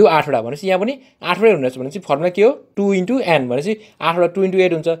 यो 8वटा। भनेपछि यहाँ पनि 8वटै हुनेछ। भनेपछि फर्मुला के हो? 2 × n। भनेपछि 8वटा 2 ×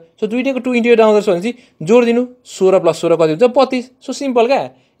 8 हुन्छ। सो दुईटैको 2 × 8 आउँदो रहेछ भनेपछि जोड दिनु, 16 + 16 कति हुन्छ? 32। सो सिम्पल क्या।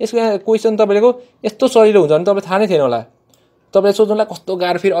 यसको यहाँ क्वेसन तपाईँको यस्तो सजिलो हुन्छ भने तपाईँ थाहा नै थिएन होला। तपाईँले सोच्नुलाई कस्तो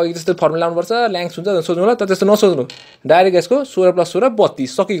गाह्रो, फेरि अघि जस्तो फर्मुला लाउनुपर्छ, ल्याङ्स हुन्छ सोच्नु होला, तर त्यस्तो नसोच्नु। डाइरेक्ट यसको 16 + 16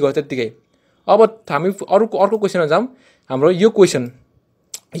 32 सकिगयो त्यत्तिकै। अब हामी अर्को क्वेसनमा जाउँ। हाम्रो यो क्वेसन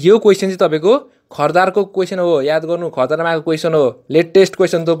चाहिँ तपाईँको खरदारको क्वेसन हो, याद गर्नु, खरदारमा आएको क्वेसन हो, लेटेस्ट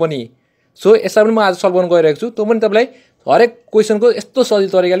क्वेसन त्यो पनि। सो यसलाई पनि म आज सल्भ गर्न गइरहेको छु। त्यो पनि तपाईँलाई हरेक क्वेसनको यस्तो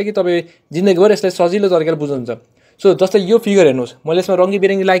सजिलो तरिकाले कि तपाईँ जिन्दगीभर यसलाई सजिलो तरिकाले बुझ्नुहुन्छ। सो जस्तै यो फिगर हेर्नुहोस्, मैले यसमा रङ्गी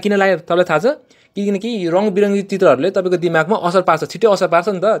बिरङ्गी किन लगाएँ तपाईँलाई थाहा छ? किनकि रङ बिरङ्गी चित्रहरूले तपाईँको दिमागमा असर पार्छ, छिट्टै असर पार्छ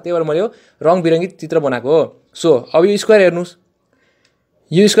नि त, त्यही भएर मैले यो रङ बिरङ्गी चित्र बनाएको हो। सो अब यो स्क्वायर हेर्नुहोस्,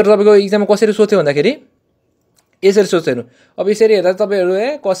 यो स्क्वायर तपाईँको इक्जाममा कसरी सोध्यो भन्दाखेरि यसरी सोध्छ हेर्नु। अब यसरी हेर्दा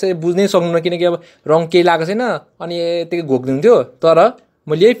तपाईँहरू कसरी बुझ्नै सक्नुहुन्न, किनकि अब रङ केही लगाएको छैन अनि यतिकै घोक्दिन्थ्यो। तर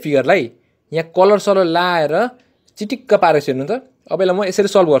मैले यही फिगरलाई यहाँ कलर सलर लाएर चिटिक्क पारेको छु हेर्नु त। अब यसलाई म यसरी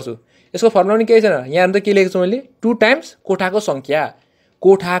सल्भ गर्छु। यसको फर्मुला पनि केही छैन, यहाँ हेर्नु त के लेखेको छु मैले? 2 टाइम्स कोठाको सङ्ख्या।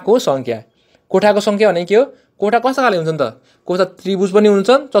 कोठाको सङ्ख्या भने के हो? कोठा कस्तो खाले हुन्छ नि त? कोठा त्रिभुज पनि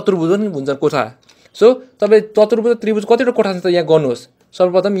हुन्छन्, चतुर्भुज पनि हुन्छन् कोठा। सो तपाईँ चतुर्भुज त्रिभुज कतिवटा कोठा छ त यहाँ गर्नुहोस्।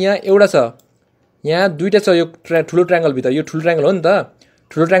 सर्वप्रथम यहाँ एउटा छ, यहाँ 2टा छ, यो ठुलो ट्रायङ्गलभित्र, यो ठुलो ट्रायङ्गल हो नि त।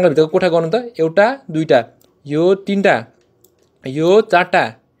 ठुलो ट्रायङ्गलभित्रको कोठा गर्नु त, एउटा 2टा, यो 3टा, यो 4टा,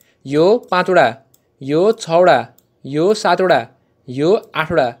 यो 5वटा, यो 6वटा, यो 7वटा, यो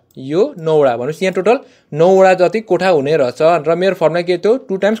 8वटा, यो 9वटा। भनेपछि यहाँ टोटल 9वटा जति कोठा हुने रहेछ। र मेरो फर्मुला के थियो?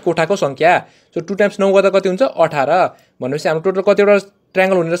 2 टाइम्स कोठाको सङ्ख्या। सो 2 टाइम्स 9 गर्दा कति हुन्छ? 18। भनेपछि हाम्रो टोटल कतिवटा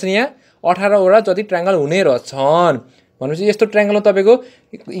ट्रायङ्गल हुने रहेछ? यहाँ 18वटा जति ट्रायङ्गल हुने रहेछन्। भनेपछि यस्तो ट्रायङ्गल तपाईँको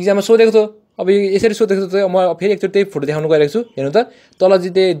इक्जाममा सोधेको थियो। अब यसरी सोधेको थियो, म फेरि एकचोटि त्यही फोटो देखाउनु गइरहेको छु। हेर्नु त, तल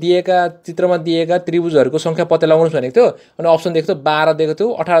दिएका चित्रमा दिएका त्रिभुजहरूको सङ्ख्या पत्ता लगाउनुहोस् भनेको थियो। अनि अप्सन दिएको थियो 12 दिएको थियो,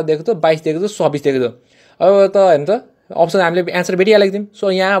 18 दिएको थियो, 22 दिएको थियो, 26 दिएको थियो। अब त हेर्नु त अप्सन हामीले एन्सर भेटिहालेको थियौँ। सो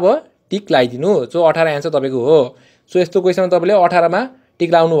यहाँ अब टिक लगाइदिनु। सो 18 एन्सर तपाईँको हो। सो यस्तो क्वेसनमा तपाईँले 18मा टिक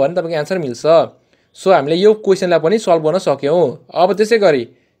लगाउनु भयो भने तपाईँको एन्सर मिल्छ। सो हामीले यो क्वेसनलाई पनि सल्भ गर्न सक्यौँ। अब त्यसै गरी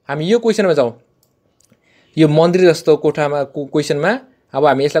हामी यो क्वेसनमा जाउँ। यो मन्दिर जस्तो कोठामा क्वेसनमा अब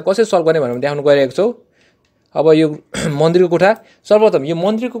हामी यसलाई कसरी सल्भ गर्ने भनेर देखाउन गइरहेको छौँ। अब यो मन्दिरको कोठा, सर्वप्रथम यो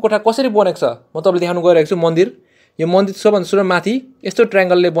मन्दिरको कोठा कसरी बनेको छ म तपाईँले देखाउन गइरहेको छु। यो मन्दिर सबभन्दा सुरु माथि यस्तो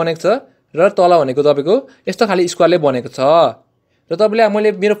ट्रायङ्गलले बनेको छ र तल भनेको तपाईँको यस्तो खाले स्क्वायरले बनेको छ। र तपाईँले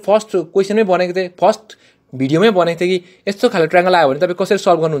मैले मेरो फर्स्ट क्वेसनमै भनेको थिएँ, फर्स्ट भिडियोमै भनेको थिएँ कि यस्तो खाले ट्रायङ्गल आयो भने तपाईँ कसरी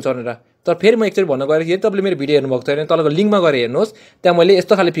सल्भ गर्नुहुन्छ भनेर। तर फेरि म एकचोटि भन्न गएको थिएँ, तपाईँले मेरो भिडियो हेर्नुभएको छैन, तलको लिङ्कमा गएर हेर्नुहोस्। त्यहाँ मैले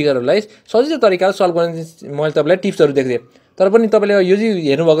यस्तो खाले फिगरहरूलाई सजिलो तरिकाले सल्भ गर्ने मैले तपाईँलाई टिप्सहरू दिएको थिएँ। तर पनि तपाईँले यो चाहिँ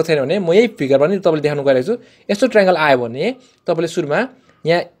हेर्नुभएको छैन भने म यही फिगर पनि तपाईँले देखाउनु गइरहेको छु। यस्तो ट्रायङ्गल आयो भने तपाईँले सुरुमा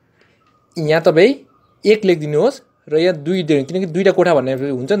यहाँ तपाईँ 1 लेखिदिनुहोस् र यहाँ 2 दिनु, किनकि 2टा कोठा भन्ने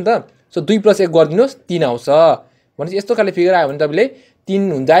हुन्छ नि त। सो 2 + 1 गरिदिनुहोस् 3 आउँछ भनेपछि यस्तो खाले फिगर आयो भने तपाईले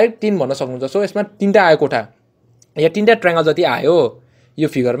 3 डाइरेक्ट 3 भन्न सक्नुहुन्छ सो यसमा 3टा आयो कोठा या 3टा ट्रायंगल जति आयो यो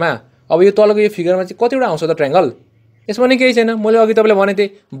फिगरमा अब यो तलको यो फिगरमा चाहिँ कतिवटा आउँछ त ट्रायंगल यसमा नि केही छैन मैले अघि तपाईलाई भने थिए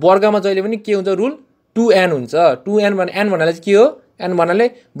वर्गमा जहिले पनि के हुन्छ रुल 2n हुन्छ 2n भने n भन्नाले चाहिँ के हो n भन्नाले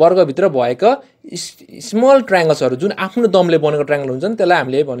वर्गभित्र भएका स्मल ट्रायंगल्सहरु जुन आफ्नो दमले बनेको ट्रायंगल हुन्छ नि त्यसलाई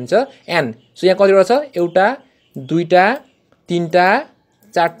हामीले भनिन्छ n सो यहाँ कतिवटा छ एउटा दुईटा तीनटा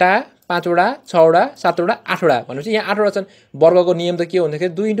चारटा पाँचवटा छवटा सातवटा आठवटा भनेपछि यहाँ आठवटा छन् वर्गको नियम त के हो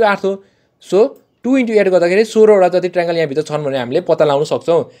भन्दाखेरि 2 * 8 हो सो 2 * 8 गर्दाखेरि 16 वटा जति ट्रायंगल यहाँ भित्र छन् भने हामीले पत्ता लगाउन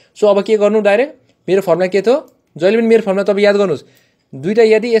सक्छौं सो अब के गर्नु डाइरेक्ट मेरो फर्मुला के थियो जहिले पनि मेरो फर्मुला तपाई याद गर्नुस् दुईटा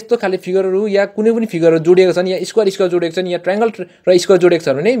यदि यस्तो खाले फिगरहरु या कुनै पनि फिगरहरु जोडिएको छन् या स्क्वायर जोडिएको छन् या ट्रायंगल र स्क्वायर जोडिएको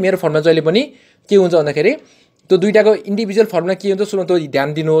छ भने मेरो फर्मुला जहिले पनि के हुन्छ भन्दाखेरि त्यो दुईटाको इन्डिभिजुअल फर्मुला के हुन्छ सुरु त्यो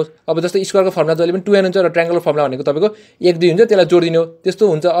ध्यान दिनुहोस् अब जस्तो स्क्वायरको फर्मुला जहिले पनि 2n हुन्छ र ट्रायंगलको फर्मुला भनेको तपाईको 1 2 हुन्छ त्यसलाई जोडिदिनु त्यस्तो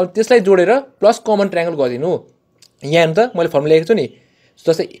हुन्छ अब त्यसलाई जोडेर प्लस कमन ट्रायंगल गरिदिनु यहाँ हेर्नु त मैले फर्मुला लेखेको छु नि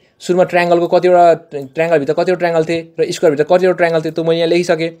जस्तै सुरुमा ट्रायंगलको कतिवटा ट्रायंगल भित्र कतिवटा ट्रायंगल थिए र स्क्वायर भित्र कतिवटा ट्रायंगल थिए त्यो मैले यहाँ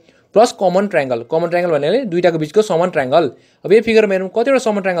लेखिसके प्लस कमन ट्रायंगल भनेले दुईटाको बीचको समान ट्रायंगल अब यो फिगरमा हेरौँ कतिवटा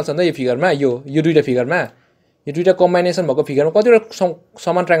समान ट्रायंगल छ त यो फिगरमा यो दुईटा फिगरमा यो दुईटा कम्बाइनेसन भएको फिगरमा कतिवटा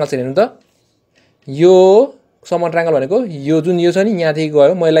समान ट्रायंगल छ हेर्नु त यो समान ट्रायंगल भनेको यो जुन यो छ नि यहाँदेखि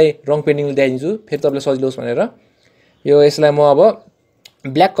गयो म यसलाई रङ पेन्टिङले देखाइदिन्छु फेरि तपाईलाई सजिलो होस् भनेर यो यसलाई म अब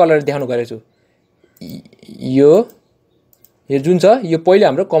ब्ल्याक कलर देखाउन गएको छु यो जुन छ यो पहिलो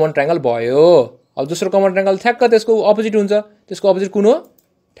हाम्रो कमन ट्रायंगल भयो अब दोस्रो कमन ट्रायंगल ठ्याक्क त्यसको अपोजिट हुन्छ त्यसको अपोजिट कुन हो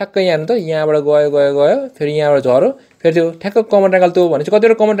ठ्याक्क यहाँ हेर्नु त यहाँबाट गयो फेरि यहाँबाट झर्यो फेरि त्यो ठ्याक्क कमन ट्रायंगल त्यो भनेपछि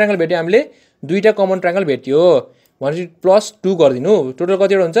कतिवटा कमन ट्रायंगल भेट्यो हामीले दुईटा कमन ट्रायंगल भेट्यो भनेपछि +2 गरिदिनु टोटल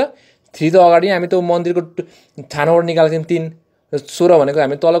कतिवटा हुन्छ 3 त अगाडि हामी त्यो मन्दिरको छानाबाट निकालेको थियौं 3 16 भनेको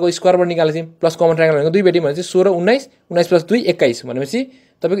हामी तलको स्क्वायरबाट निकालेको थियौं प्लस कमन ट्रायंगल भनेको 2 भेट्यो भनेपछि 16 19 19 + 2 21 भनेपछि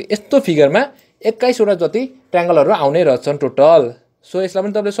तपाईको यस्तो फिगरमा 21 वटा जति ट्रायंगलहरु आउने रहछन् टोटल सो यसलाई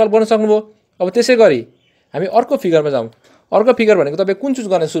पनि तपाईले सल्भ गर्न सक्नुभयो अब त्यसैगरी हामी अर्को फिगरमा जाउँ अर्को फिगर भनेको तपाई कुन चुज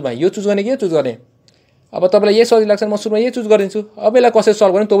गर्ने सुरुमा यो चुज गर्ने कि यो चुज गर्ने अब तपाईलाई यो सजिलो लाग्छ म सुरुमा यो चुज गरिदिन्छु अब यसलाई कसरी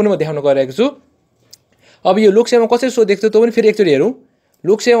सल्भ गर्ने त्यो पनि म देखाउन गइरहेको छु अब यो लोकसेवामा कसरी सोधेको थियो त्यो पनि फेरि एकचोटी हेरौँ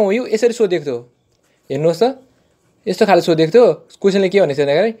लोकसेवामा यो यसरी सोधेको थियो हेर्नुहोस् त यस्तो खाले सोधेको थियो क्वेशनले के भनेको थियो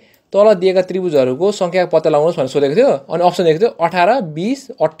भन्दाखेरि तल दिएका त्रिभुजहरुको संख्या पत्ता लगाउनुहोस् भनेर सोधेको थियो अनि अप्सन दिएको थियो 18 20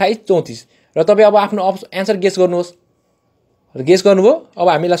 28 34 र तपाई अब आफ्नो आन्सर गेस गर्नुहोस् गेस गर्नुभयो अब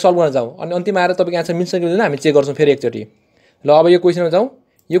हामीलाई सल्भ गर्न जाउँ अनि अन्तिममा आएर तपाईको आन्सर मिल्छ कि मिल्दैन हामी चेक गर्छौं फेरि एकचोटी ल अब यो क्वेशनमा जाउँ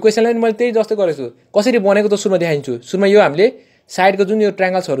यो क्वेशनलाई मैले त्यही जस्तै गरेछु कसरी बनेको त सुरुमा देखाइन्छु सुरुमा यो हामीले साइडको जुन यो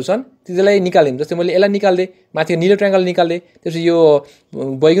ट्रायंगल्सहरु छन् त्यसलाई निकाल्दिम जस्तै मैले यसलाई निकाल्दे माथि नीलो ट्रायंगल निकाल्दे त्यसपछि यो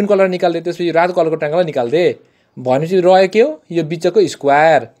बैगुन कलर निकाल्दे त्यसपछि यो रातो कलरको ट्रायंगल निकाल्दे भनेपछि रह्यो के हो यो बीचको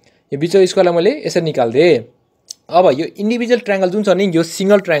स्क्वायर यो बीचको स्क्वायरलाई मैले यसरी निकाल्दे अब यो इन्डिभिजुअल ट्रायंगल जुन छ नि यो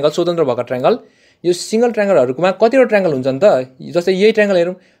सिंगल ट्रायंगल स्वतन्त्र भएको ट्रायंगल यो सिंगल ट्रायंगलहरुमा कतिवटा ट्रायंगल हुन्छन् त जस्तै यही ट्रायंगल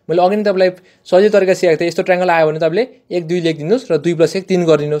हेरौँ मैले अघि नै तपाईलाई सजिलो तरिका सिकाएको थिएँ यस्तो ट्रायंगल आयो भने तपाईले 1 2 लेखिदिनुस् र 2 + 1 3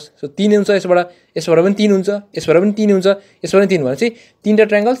 गरिदिनुस् सो 3 हुन्छ यसबाट पनि 3 हुन्छ यसबाट पनि 3 हुन्छ यसबाट पनि 3 भनेपछि तीनटा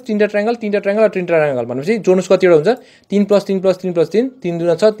ट्रायंगल र तीनटा ट्रायंगल भनेपछि जोड्नुस् कतिवटा हुन्छ 3 + 3 + 3 + 3 3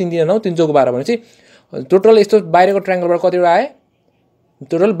 दुना 6 3 3 9 3 चौको 12 भनेपछि टोटल यस्तो बाहिरको ट्रायंगलबाट कतिवटा आए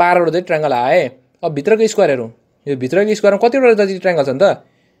टोटल 12 वटा जति ट्रायंगल आए अब भित्रको स्क्वायर हेरौँ यो भित्रको स्क्वायरमा कतिवटा जति ट्रायंगल छन् त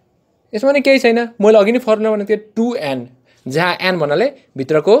यसमा नि केही छैन मैले अघि नै फर्मुला भनेको थिएँ 2n जहाँ n भन्नाले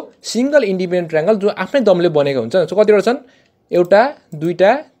भित्रको सिंगल इन्डिपेन्डेन्ट ट्रायंगल जो आफ्नै दमले बनेको हुन्छ सो कतिवटा छन् एउटा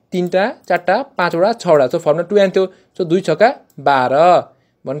दुईटा तीनटा चारटा पाँचवटा छवटा सो फर्मुला 2n थियो सो 2 छक्का 12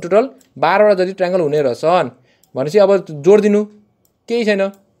 भने टोटल 12 वटा जति ट्रायंगल हुने रहछन् भनेपछि अब जोड दिनु केही छैन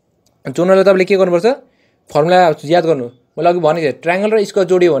जोड्नलाई तपाईले के गर्नुपर्छ फर्मुला याद गर्नु मैले अघि भनेको थिएँ ट्रायंगल र स्क्वायर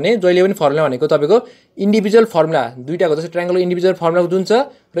जोडियो भने जहिले पनि फर्मुला भनेको तपाईको इन्डिभिजुअल फर्मुला दुईटाको जस्तै ट्रायंगलको इन्डिभिजुअल फर्मुला जुन छ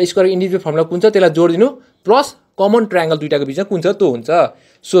र स्क्वायरको इन्डिभिजुअल फर्मुला कुन छ त्यसलाई जोड दिनु प्लस कमन ट्रायंगल दुईटाको बीचमा कुन छ त्यो हुन्छ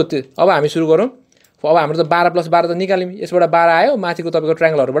सो अब हामी सुरु गरौँ अब हाम्रो त 12 + 12 त निकाल्यौं यसबाट 12 आयो माथिको तपाईको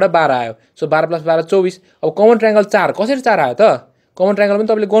ट्रायंगलहरुबाट 12 आयो सो 12 + 12 24 अब कमन ट्रायंगल 4 कसरी 4 आयो त कमन ट्रायंगल पनि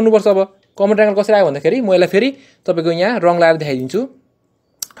तपाईले गर्नुपर्छ अब कमन ट्रायंगल कसरी आयो भन्दाखेरि म यसलाई फेरि तपाईको यहाँ रङ लाएर देखाइदिन्छु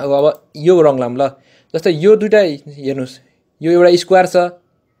अब यो रङ लाम ल जस्तै यो दुईटा हेर्नुस् यो एउटा स्क्वायर छ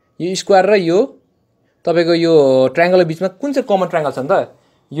यो स्क्वायर र यो तपाईको यो ट्रायंगलको बीचमा कुन चाहिँ कमन ट्रायंगल छ नि त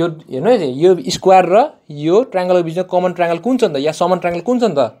यो हेर्नु है यो स्क्वायर र यो ट्रायंगलको बीचमा कमन ट्रायंगल कुन छ नि त या समान ट्रायंगल कुन छ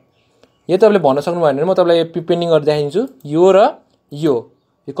नि त यो तपाईले भन्न सक्नु भएन भने म तपाईलाई पेन्डिङ गरेर देखाइदिन्छु यो र यो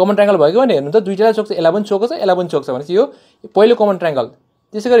कमन ट्रायंगल भएको भने हेर्नु त दुईटालाई चोक्छ यसलाई पनि चोक्छ यसलाई पनि चोक्छ भनेपछि यो पहिलो कमन ट्रायंगल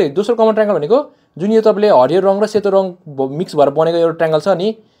त्यसैगरी दोस्रो कमन ट्रायंगल भनेको जुन यो तपाईले हरियो रङ र सेतो रङ मिक्स भएर बनेको एउटा ट्रायंगल छ नि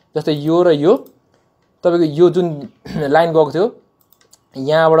जस्तै यो र यो तपाईको यो जुन लाइन गएको थियो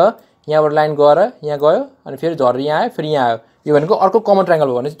यहाँबाट लाइन गएर यहाँ गयो अनि फेरि झरेर यहाँ आयो फेरि यहाँ आयो यो भनेको अर्को कमन ट्रायंगल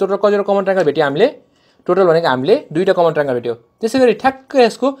हो भनेपछि टोटल कतिवटा कमन ट्रायंगल भेट्यो हामीले टोटल भनेको हामीले दुईटा कमन ट्रायंगल भेट्यो त्यसैगरी ठ्याक्क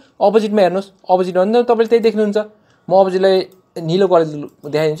यसको अपोजिटमा हेर्नुस् अपोजिट भन्दा तपाईले त्यही देख्नुहुन्छ म अपोजिटलाई नीलो कलर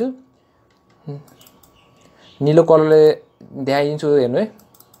देखाइदिन्छु नीलो कलरले देखाइदिन्छु हेर्नु है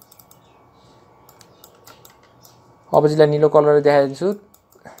अपोजिटलाई नीलो कलरले देखाइदिन्छु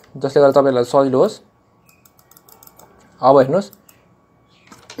जसले गर्दा तपाईलाई सजिलो होस् अब हेर्नुस्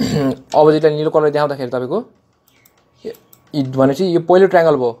अपोजिटलाई नीलो कलर देखाउँदाखेरि तपाईको भनेपछि यो पहिलो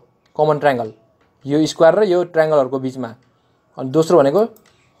ट्रायंगल भयो कमन ट्रायंगल यो स्क्वायर र यो ट्रायंगलहरुको बीचमा अनि दोस्रो भनेको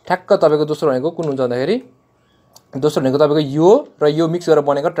ठ्याक्क तपाईको दोस्रो भनेको कुन हुन्छ भन्दाखेरि दोस्रो भनेको तपाईको यो र यो मिक्स गरेर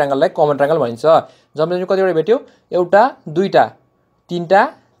बनेको ट्रायंगललाई कमन ट्रायंगल भनिन्छ जम्मै कतिवटा भेट्यो एउटा दुईटा तीनटा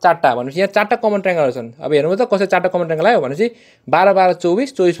चारटा भनेपछि यहाँ चारटा कमन ट्रायंगलहरु छन् अब हेर्नु त कसरी चारटा कमन ट्रायंगल आयो भनेपछि 12 12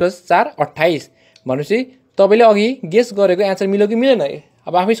 24 24 + 4 28 भनेपछि तपाईले अघि गेस गरेको आन्सर मिल्यो कि मिलेन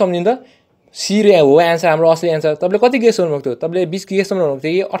अब आफै सम्झिनु त सी रे हो आन्सर हाम्रो असली आन्सर तपाईले कति गेस गर्नुभएको थियो तपाईले 20 गेस गर्नुभएको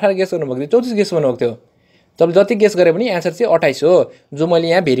थियो कि 18 गेस गर्नुभएको थियो 34 गेस गर्नुभएको थियो तपाईले जति गेस गरे पनि आन्सर चाहिँ 28 हो जो मैले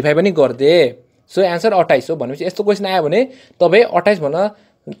यहाँ भेरिफाई पनि गर्दे सो आन्सर 28 हो भनेपछि यस्तो क्वेशन आयो भने तपाई 28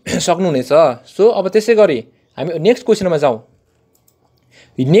 भन्न सक्नुहुनेछ सो अब त्यसै गरी हामी नेक्स्ट क्वेशनमा जाउँ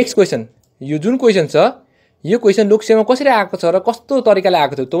नेक्स्ट क्वेशन यो जुन क्वेशन छ यो क्वेशन लोकसेवामा कसरी आएको छ र कस्तो तरिकाले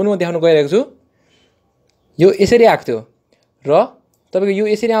आएको थियो त्यो पनि म देखाउन गइरहेको छु यो यसरी आएको थियो र तपाईको यो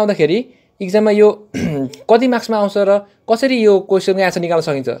यसरी आउँदाखेरि एक्जाममा यो कति मार्क्समा आउँछ र कसरी यो क्वेशनको आन्सर निकाल्न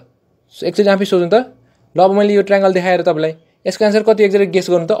सकिन्छ एकचोटी आफै सोच्नु त ल अब मैले यो ट्रायंगल देखाएर तपाईलाई यसको आन्सर कति एकचोटी गेस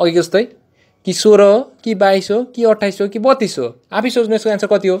गर्नु त अघि जस्तै कि 16 हो कि 22 हो कि 28 हो कि 32 हो आफै सोच्नु यसको आन्सर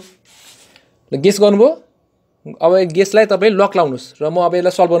कति हो ल गेस गर्नुभयो अब गेसलाई तपाई लक लाउनुस् र म अब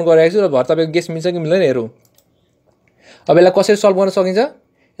यसलाई सल्भ गर्न गइरहेको छु र भर तपाईको गेस मिल्छ कि मिल्दैन हेरौँ अब यसलाई कसरी सल्भ गर्न सकिन्छ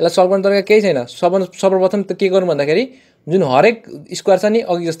यसलाई सल्भ गर्न तरिका केही छैन सर्वप्रथम त के गर्नु भन्दाखेरि जुन हरेक स्क्वायर छ नि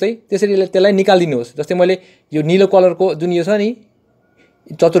अघि जस्तै त्यसरी त्यसलाई निकाल्दिनुहोस् जस्तै मैले यो नीलो कलरको जुन यो छ नि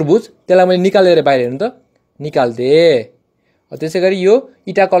चतुर्भुज त्यसलाई मैले निकालेर बाहिर हेर्नु त निकाल्दे त्यसैगरी यो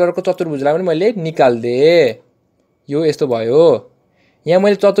इटा कलरको चतुर्भुजलाई पनि मैले निकाल्दे यो यस्तो भयो यहाँ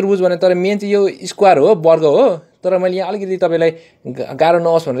मैले चतुर्भुज भने तर मेन चाहिँ यो स्क्वायर हो वर्ग हो तर मैले यहाँ अलिकति तपाईलाई गाह्रो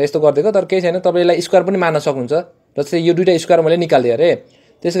नहोस् भनेर यस्तो गर्दिएको तर केही छैन तपाईलाई स्क्वायर पनि मान्न सक्नुहुन्छ जस्तै यो दुईटा स्क्वायर मैले निकाल्दे अरे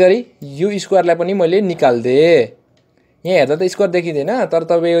त्यसैगरी यो स्क्वायरलाई पनि मैले निकाल्दे यहाँ हेर्दा त स्क्वायर देखिदैन तर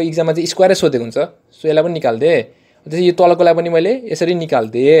तपाईको एक्जाममा चाहिँ स्क्वायरै सोधेको हुन्छ सो यसलाई पनि निकाल्दे त्यसै यो तलकोलाई पनि मैले यसरी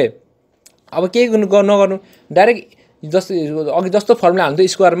निकाल्दे अब के नगर्नु डाइरेक्ट जस्तो अघि जस्तो फर्मुला हाल्नु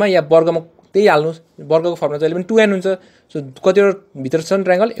स्क्वायरमा या वर्गमा त्यही हाल्नुस् वर्गको फर्मुला जहिले पनि 2n हुन्छ सो कतिवटा भित्र छन्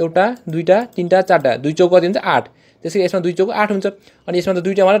ट्रायंगल एउटा दुईटा तीनटा चारटा दुई चौक कति हुन्छ 8 त्यसैले यसमा दुई चौक 8 हुन्छ अनि यसमा त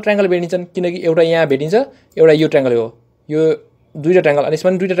दुईटा मात्र ट्रायंगल भेटिन्छन् किनकि एउटा यहाँ भेटिन्छ एउटा यो ट्रायंगल हो यो दुईटा ट्रायंगल अनि यसमा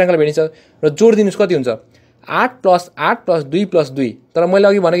पनि दुईटा ट्रायंगल भेटिन्छ र जोड दिनुस् कति हुन्छ 8 + 8 + 2 + 2 तर मैले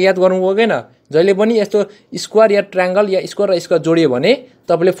अघि भनेको याद गर्नु भएन जहिले पनि यस्तो स्क्वायर या ट्रायंगल या स्क्वायर र स्क्वायर जोडियो भने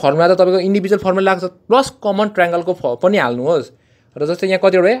तपाईले फर्मुला त तपाईको इन्डिभिजुअल फर्मुला लाग्छ प्लस कमन ट्रायंगलको पनि हाल्नुहोस् र जस्तै यहाँ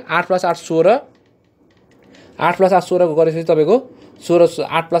कति भयो 8 + 8 16 8 + 8 16 को गरेपछि तपाईको 16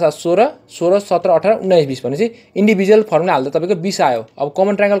 8 + 8 16 16 17 18 19 20 भनेपछि इन्डिभिजुअल फर्मुला हाल्दा तपाईको 20 आयो अब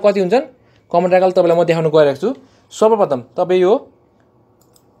कमन ट्रायंगल कति हुन्छन् कमन ट्रायंगल तपाईलाई म देखाउन गइरहेको छु सर्वप्रथम तपाई यो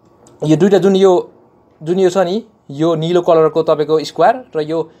दुईटा जुन यो छ नि यो नीलो कलरको तपाईको स्क्वायर र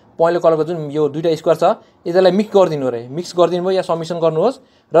यो पहेँलो कलरको जुन यो दुईटा स्क्वायर छ यसलाई मिक्स गरिदिनु रे मिक्स गरिदिनु भयो या समेसन गर्नुहोस्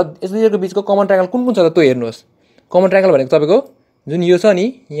र यस दुईको बीचको कमन ट्रायंगल कुन छ त त्यो हेर्नुहोस् कमन ट्रायंगल भनेको तपाईको जुन यो छ नि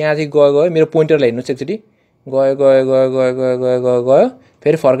यहाँ चाहिँ गयो मेरो पोइन्टरलाई हेर्नुहोस् एकचोटी गयो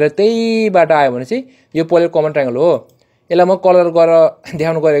फेरि फर्केर त्यही बाटो आयो भने चाहिँ यो पहिलो कमन ट्रायंगल हो यसलाई म कलर गरेर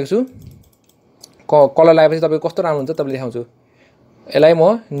देखाउन गइरहेको छु कलर लगाएपछि तपाईको कस्तो राम्रो हुन्छ तपाईले देखाउँछु यसलाई म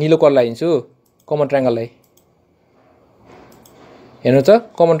नीलो कलर लगाइदिन्छु कमन ट्रायंगललाई हेर्नु त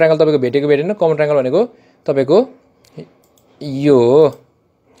कमन ट्रायंगल तपाईको भेटेको भेटेन कमन ट्रायंगल भनेको तपाईको यो हो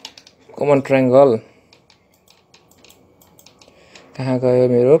कमन ट्रायंगल कहाँ गयो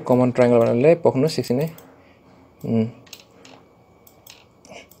मेरो कमन ट्रायंगल भन्नाले पक्नुस् एकछिन है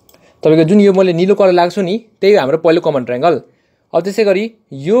तपाईको जुन यो मैले नीलो कलर लाग्छु नि त्यही हाम्रो पहिलो कमन ट्रायंगल अब त्यसैगरी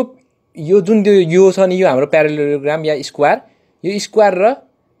यो जुन यो छ नि यो हाम्रो प्यारालेलोग्राम या स्क्वायर यो स्क्वायर र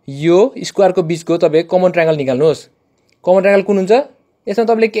यो स्क्वायरको बीचको तपाई कमन ट्रायंगल निकाल्नुहोस् कमन ट्रायंगल कुन हुन्छ यसमा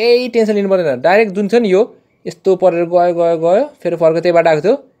तपाईले केही टेन्सन लिनु पर्दैन डाइरेक्ट जुन छ नि यो यस्तो परेर गयो फेरि फर्केर त्यही बाटो आएको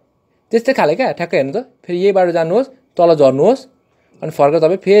थियो त्यस्तै खाले क्या ठ्याक्कै हेर्नु त फेरि यही बाटो जानुहोस् तल झर्नुहोस् अनि फर्केर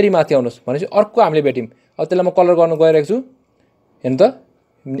तपाई फेरि माथि आउनुहोस् भनेपछि अर्को हामीले भेट्यौं अब त्यसलाई म कलर गर्न गइरहेको छु हेर्नु त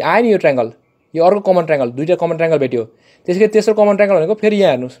आयो नि यो ट्रायंगल यो अर्को कमन ट्रायंगल दुईटा कमन ट्रायंगल भेट्यो त्यसैले तेस्रो कमन ट्रायंगल भनेको फेरि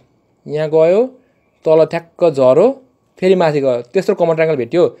यहाँ हेर्नुहोस् यहाँ गयो तल ठ्याक्क झर्यो फेरि माथि गयो तेस्रो कमन ट्रायंगल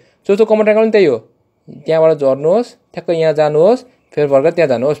भेट्यो चौथो कमन ट्रायंगल पनि त्यही हो त्यहाँबाट झर्नुहोस् ठ्याक्क यहाँ जानुहोस् फेरि फर्केर त्यहाँ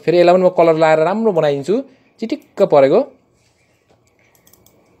जानुहोस् फेरि यसलाई पनि म कलर लगाएर राम्रो बनाइदिन्छु चिटिक्क परेको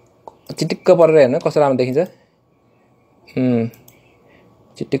चिटिक्क परेर हेर्नु कस्तो राम्रो देखिन्छ।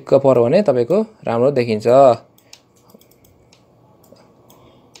 चिटिक्क पर्यो भने तपाईको राम्रो देखिन्छ।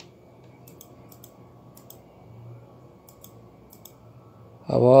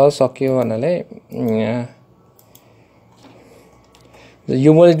 अब सक्यो भन्नाले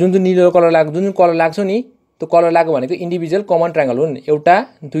यो मैले जुन निलो कलर लाग्छ जुन कलर लाग्छ नि त्यो कलर लाग्यो भनेको इन्डिभिजुअल कमन ट्रायंगल हुन्। एउटा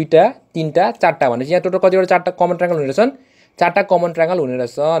दुईटा तीनटा चारटा भनेपछि यहाँ टोटल कतिवटा चारटा कमन ट्रायंगल हुने रहेछन्। चारटा कमन ट्रायंगल हुने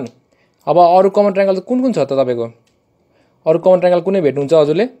रहेछन्। अब अरु कमन ट्रायंगल कुन छ त तपाईको? अरु कमन ट्रायंगल कुनै भेट्नुहुन्छ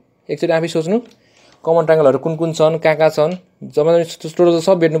हजुरले? एकचोटी आफै सोच्नु कमन ट्रायंगलहरु कुन छन्, कहाँ छन्। जब टोटल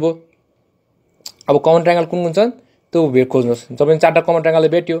सब भेट्नुभयो। अब कमन ट्रायंगल कुन छन् त्यो भेट खोज्नुस्। तपाईले चारटा कमन ट्रायंगल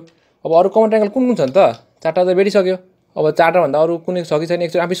भेट्यो। अब अरु कमन ट्रायंगल कुन छन् त? चारटा त भेटिसक्यो। अब चारटा भन्दा अरु कुनै छ कि छैन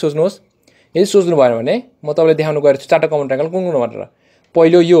एकचोटी आफै सोच्नुहोस्। यदि सोच्नु भएन भने म तपाईलाई देखाउन गएको छु चारटा कमन ट्रायंगल कुन भनेर।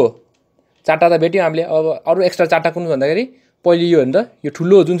 पहिलो यो चारटा त भेट्यो हामीले। अब अरु एक्स्ट्रा चारटा कुन भन्दाखेरि पहिलो यो हो नि त, यो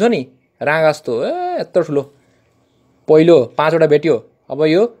ठुलो जुन छ नि राँगा जस्तो यत्रो ठुलो पहिलो 5 वटा भेट्यो। अब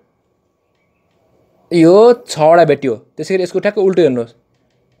यो 6 वटा भेट्यो। त्यसैगरी यसको ठ्याक्क उल्टो हेर्नुहोस्।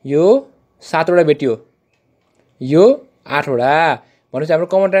 यो 7 वटा भेट्यो। यो 8 वटा। भनेपछि हाम्रो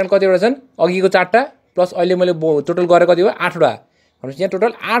कमन ट्रायंगल कति वटा छन्? अघिको चारटा प्लस अहिले मैले टोटल गरे कति हो? 8 वटा। भनेपछि यहाँ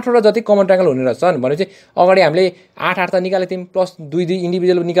टोटल 8 वटा जति कमन ट्रायंगल हुने रहेछन्। भनेपछि अगाडि हामीले 8 8 त निकालेको थियौं plus 2 2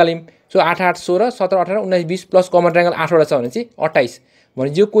 individual निकाल्यौं। So 8 8 16 17 18 19 20 plus common triangle 8 वटा छ भनेपछि 28। भने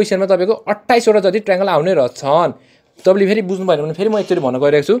यो क्वेशनमा तपाईको 28 वटा जति ट्रायंगल आउने रहेछन्। तपाईले फेरि बुझ्नु भएन भने फेरि म एकचोटी भन्न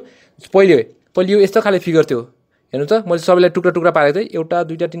गइरहेको छु। पहिले यो यस्तो खाले फिगर थियो। हेर्नु त मैले सबैलाई टुक्रा टुक्रा पारेको थिएँ। एउटा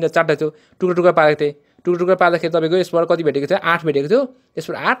दुईटा तीनटा चारटा थियो। टुक्रा टुक्रा पारेको थिएँ। टुक्रा टुक्रा पार्दाखेरि तपाईको यसबाट कति भेटेको थियो? 8 भेटेको थियो।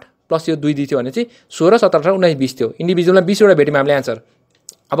 यसबाट 8 प्लस यो 2 थियो भने चाहिँ 16 17 18 19 20 थियो। इन्डिभिजुअलमा 20 वटा भेट्यौं हामीले आन्सर।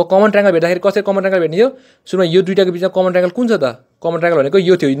 अब कमन ट्रायंगल भेट्दाखेरि कसरी कमन ट्रायंगल भेट्ने थियो? सुरुमा यो दुईटाको बीचमा कमन ट्रायंगल कुन छ त? कमन ट्रायंगल भनेको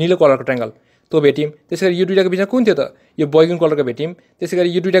यो थियो, नीलो कलरको ट्रायंगल। त्यो भेट्यौं। त्यसैगरी यो दुईटाको बीचमा कुन थियो त? यो बैगुन कलरको भेट्यौं। त्यसैगरी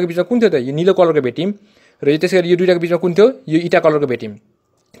यो दुईटाको बीचमा कुन थियो त? यो नीलो कलरको भेट्यौं। र त्यसैगरी यो दुईटाको बीचमा कुन थियो? यो इटा कलरको भेट्यौं।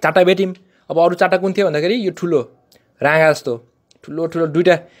 चारटा भेट्यौं। अब अरु चारटा कुन थियो भन्दाखेरि यो ठुलो राँगा जस्तो ठुलो ठुलो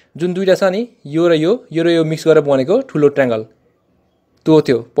दुईटा जुन दुईटा छ नि यो र यो मिक्स गरेर बनेको ठुलो ट्रायंगल त्यो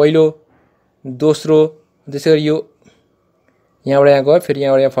थियो पहिलो। दोस्रो त्यसैगरी यो यहाँबाट यहाँ गयो, फेरि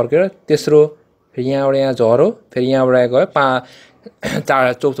यहाँबाट यहाँ फर्केर तेस्रो, फेरि यहाँबाट यहाँ झरो, फेरि यहाँबाट यहाँ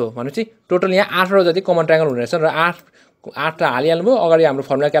गयो चौथो। भनेपछि टोटल यहाँ 8 वटा जति कमन ट्रायंगल हुने रहेछ। र 8 त हालिहाल्नुभयो। अगाडि हाम्रो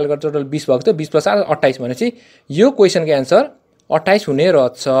फर्मुला क्याल्कुलेट टोटल 20 भएको थियो। 20 + 8 28 भनेपछि यो क्वेशनको आन्सर 28 हुने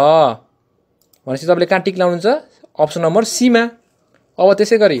रहेछ। भनेपछि तपाईले कहाँ टिक लाउनुहुन्छ? अप्सन नम्बर सी मा। अब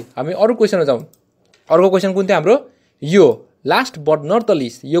त्यसैगरी हामी अरु क्वेशनमा जाउँ। अर्को क्वेशन कुन थियो हाम्रो? यो last but not the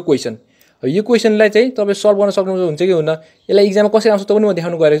list यो क्वेशन। यो क्वेशनलाई चाहिँ तपाईले सल्भ गर्न सक्नुहुन्छ कि हुन्न? यसलाई एक्जाममा कसरी आउँछ त पनि म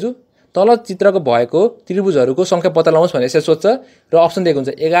देखाउन गएको छु। तल चित्रको भएको त्रिभुजहरूको संख्या पत्ता लगाउनुस् भनेर यसरी सोध्छ र अप्सन दिएको हुन्छ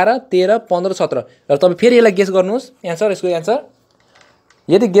 11 13 15 17। र तपाईँ फेरि यसलाई गेस गर्नुहोस् एन्सर। यसको एन्सर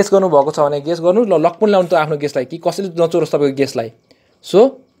यदि गेस गर्नु भएको छ भने गेस गर्नु। ल लक पनि लाउनु त आफ्नो गेसलाई कि कसैले नचोरोस् तपाईको गेसलाई। सो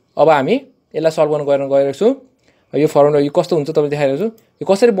अब हामी यसलाई सल्भ गर्न गइरहेको छु। यो फर्मुला यो कस्तो हुन्छ तपाईले देखाइरहेको छु। यो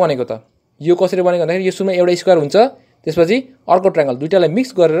कसरी बनेको त? यो कसरी बनेको भन्दाखेरि यो सुरुमा एउटा स्क्वायर हुन्छ, त्यसपछि अर्को ट्रायंगल दुईटालाई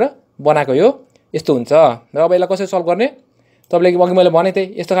मिक्स गरेर बनाएको यो यस्तो हुन्छ। र अब यसलाई कसरी सल्भ गर्ने? तपाईले अघि मैले भनेको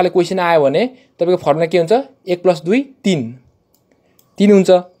थिएँ यस्तो खाले क्वेशन आयो भने तपाईको फर्मुला के हुन्छ? 1 + 2 3 हुन्छ।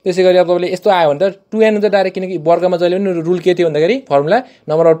 त्यसैगरी अब तपाईले यस्तो आयो भने त 2n हुन्छ डाइरेक्ट, किनकि वर्गमा जहिले पनि रुल के थियो भन्दाखेरि formula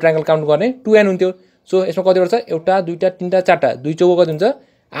number of triangle count गर्ने 2n हुन्थ्यो। सो यसमा कतिवटा छ? एउटा दुईटा तीनटा चारटा, 2 चौको कति हुन्छ?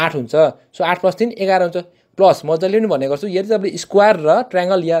 8 हुन्छ। सो 8 + 3 11 हुन्छ। प्लस म जहिले पनि भन्ने गर्छु यदि तपाईले स्क्वायर र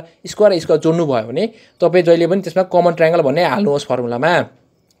ट्रायंगल या स्क्वायर स्क्वायर जोड्नु भयो भने तपाई जहिले पनि त्यसमा कमन ट्रायंगल भन्ने हाल्नुहोस् फर्मुलामा।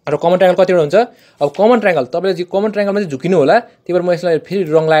 र कमन ट्रायंगल कतिवटा हुन्छ? अब कमन ट्रायंगल तपाईले जो कमन ट्रायंगलमा चाहिँ झुकिनु होला। त्यही भएर म यसलाई फेरि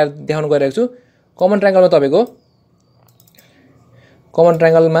रङ लगाएर देखाउन गइरहेको छु। कमन ट्रायंगलमा तपाईको कमन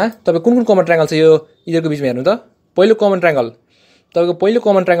ट्रायंगलमा तपाई कुन कमन ट्रायंगल छ यो यिनीहरुको बीचमा हेर्नु त। पहिलो कमन ट्रायंगल तपाईको पहिलो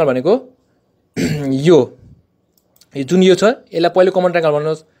कमन ट्रायंगल भनेको यो जुन यो छ यसलाई पहिलो कमन ट्रायंगल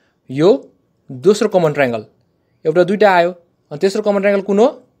भन्नुहोस्। यो दोस्रो कमन ट्रायंगल एउटा दुईटा आयो। अनि तेस्रो कमन ट्रायंगल कुन हो?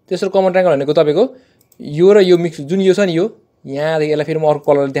 तेस्रो कमन ट्रायंगल भनेको तपाईको यो र यो मिक्स जुन यो छ नि यो यहाँ देखि यसलाई फेरि म अर्को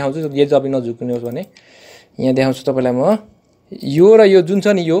कलरले देखाउँछु यदि तपाईँ नझुक्नुहोस् भने। यहाँ देखाउँछु तपाईलाई म यो र यो जुन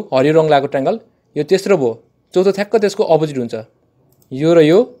छ नि यो हरियो रङ लागेको ट्रायंगल यो तेस्रो भयो। चौथो ठ्याक्क त्यसको अपोजिट हुन्छ। यो र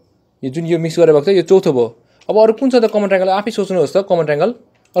यो जुन यो मिक्स गरेर भएको छ यो चौथो भयो। अब अरु कुन छ त कमन ट्रायंगल? आफै सोच्नुहोस् त कमन ट्रायंगल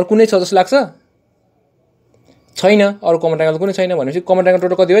अरु कुनै छ जस्तो लाग्छ? छैन। अरु कमन ट्रायंगल कुनै छैन। भनेपछि कमन ट्रायंगल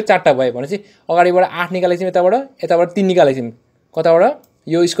टोटल कति भयो? 4टा भयो। भनेपछि अगाडिबाट 8 निकालेछौँ, यताबाट 3 निकालेछौँ। कताबाट?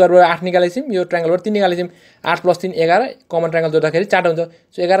 यो स्क्वायरबाट 8 निकालेछौँ, यो ट्रायंगलबाट 3 निकालेछौँ। 8 + 3 11 कमन ट्रायंगल जोड्दाखेरि 4 हुन्छ।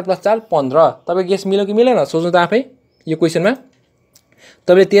 सो 11 + 4 15। तपाई गेस मिल्यो कि मिलेन सोच्नु त आफै। यो क्वेशनमा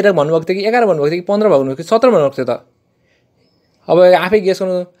तपाईले 13 भन्नुभएको थियो कि 11 भन्नुभएको थियो कि 15 भन्नुभएको थियो 17 भन्नुभएको थियो त? अब आफै गेस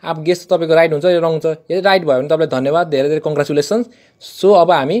गर्नु। आप गेस तपाईको राइट हुन्छ या रङ हुन्छ। यदि राइट भयो भने तपाईलाई धन्यवाद, धेरै धेरै कंग्रेचुलेसन्स। सो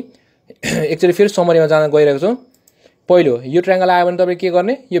अब हामी एकचोटि फेरि समरीमा जान गइरहेको छौँ। पहिलो यो ट्रायंगल आयो भने तपाईले के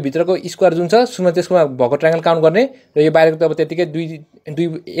गर्ने, यो भित्रको स्क्वायर जुन छ सुरुमा त्यसकोमा भएको ट्रायंगल काउन्ट गर्ने र यो बाहिरको त अब त्यतिकै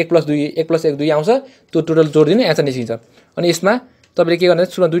 1 + 2 आउँछ, त्यो टोटल जोड्दिनु एन्सर निस्किन्छ। अनि यसमा तपाईले के गर्ने,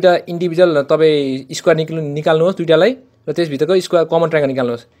 सुरुमा दुईटा इन्डिभिजुअल तपाईँ स्क्वायर निकाल्नुहोस् दुईटालाई र त्यसभित्रको स्क्वायर कमन ट्रायंगल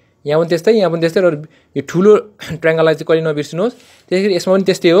निकाल्नुहोस्। यहाँ पनि त्यस्तै, यहाँ पनि त्यस्तै, र यो ठुलो ट्रायंगललाई चाहिँ कहिले नबिर्सिनुहोस्। त्यसैगरी यसमा पनि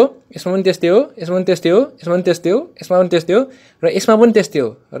त्यस्तै हो, यसमा पनि त्यस्तै हो, यसमा पनि त्यस्तै हो, यसमा पनि त्यस्तै हो, यसमा पनि त्यस्तै हो, र यसमा पनि त्यस्तै हो,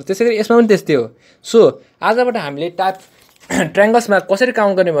 र त्यसैगरी यसमा पनि त्यस्तै हो। सो आजबाट हामीले टाइप ट्रायंगल्समा कसरी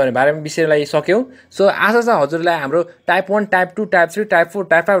काउन्ट गर्ने भन्ने बारेमा विषयलाई सक्यौँ। सो आशा छ हजुरलाई हाम्रो type 1, type 2, type 3, type 4,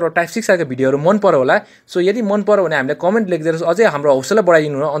 type 5 र टाइप 6 का भिडियोहरू मन पर्यो होला। सो यदि मन पर्यो भने हामीले कमेन्ट लेखिदिनुहोस्, अझै हाम्रो हौसला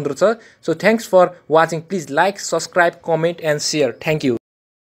बढाइदिनु अनुरोध छ। So thanks for watching. Please like, subscribe, comment and share. Thank you.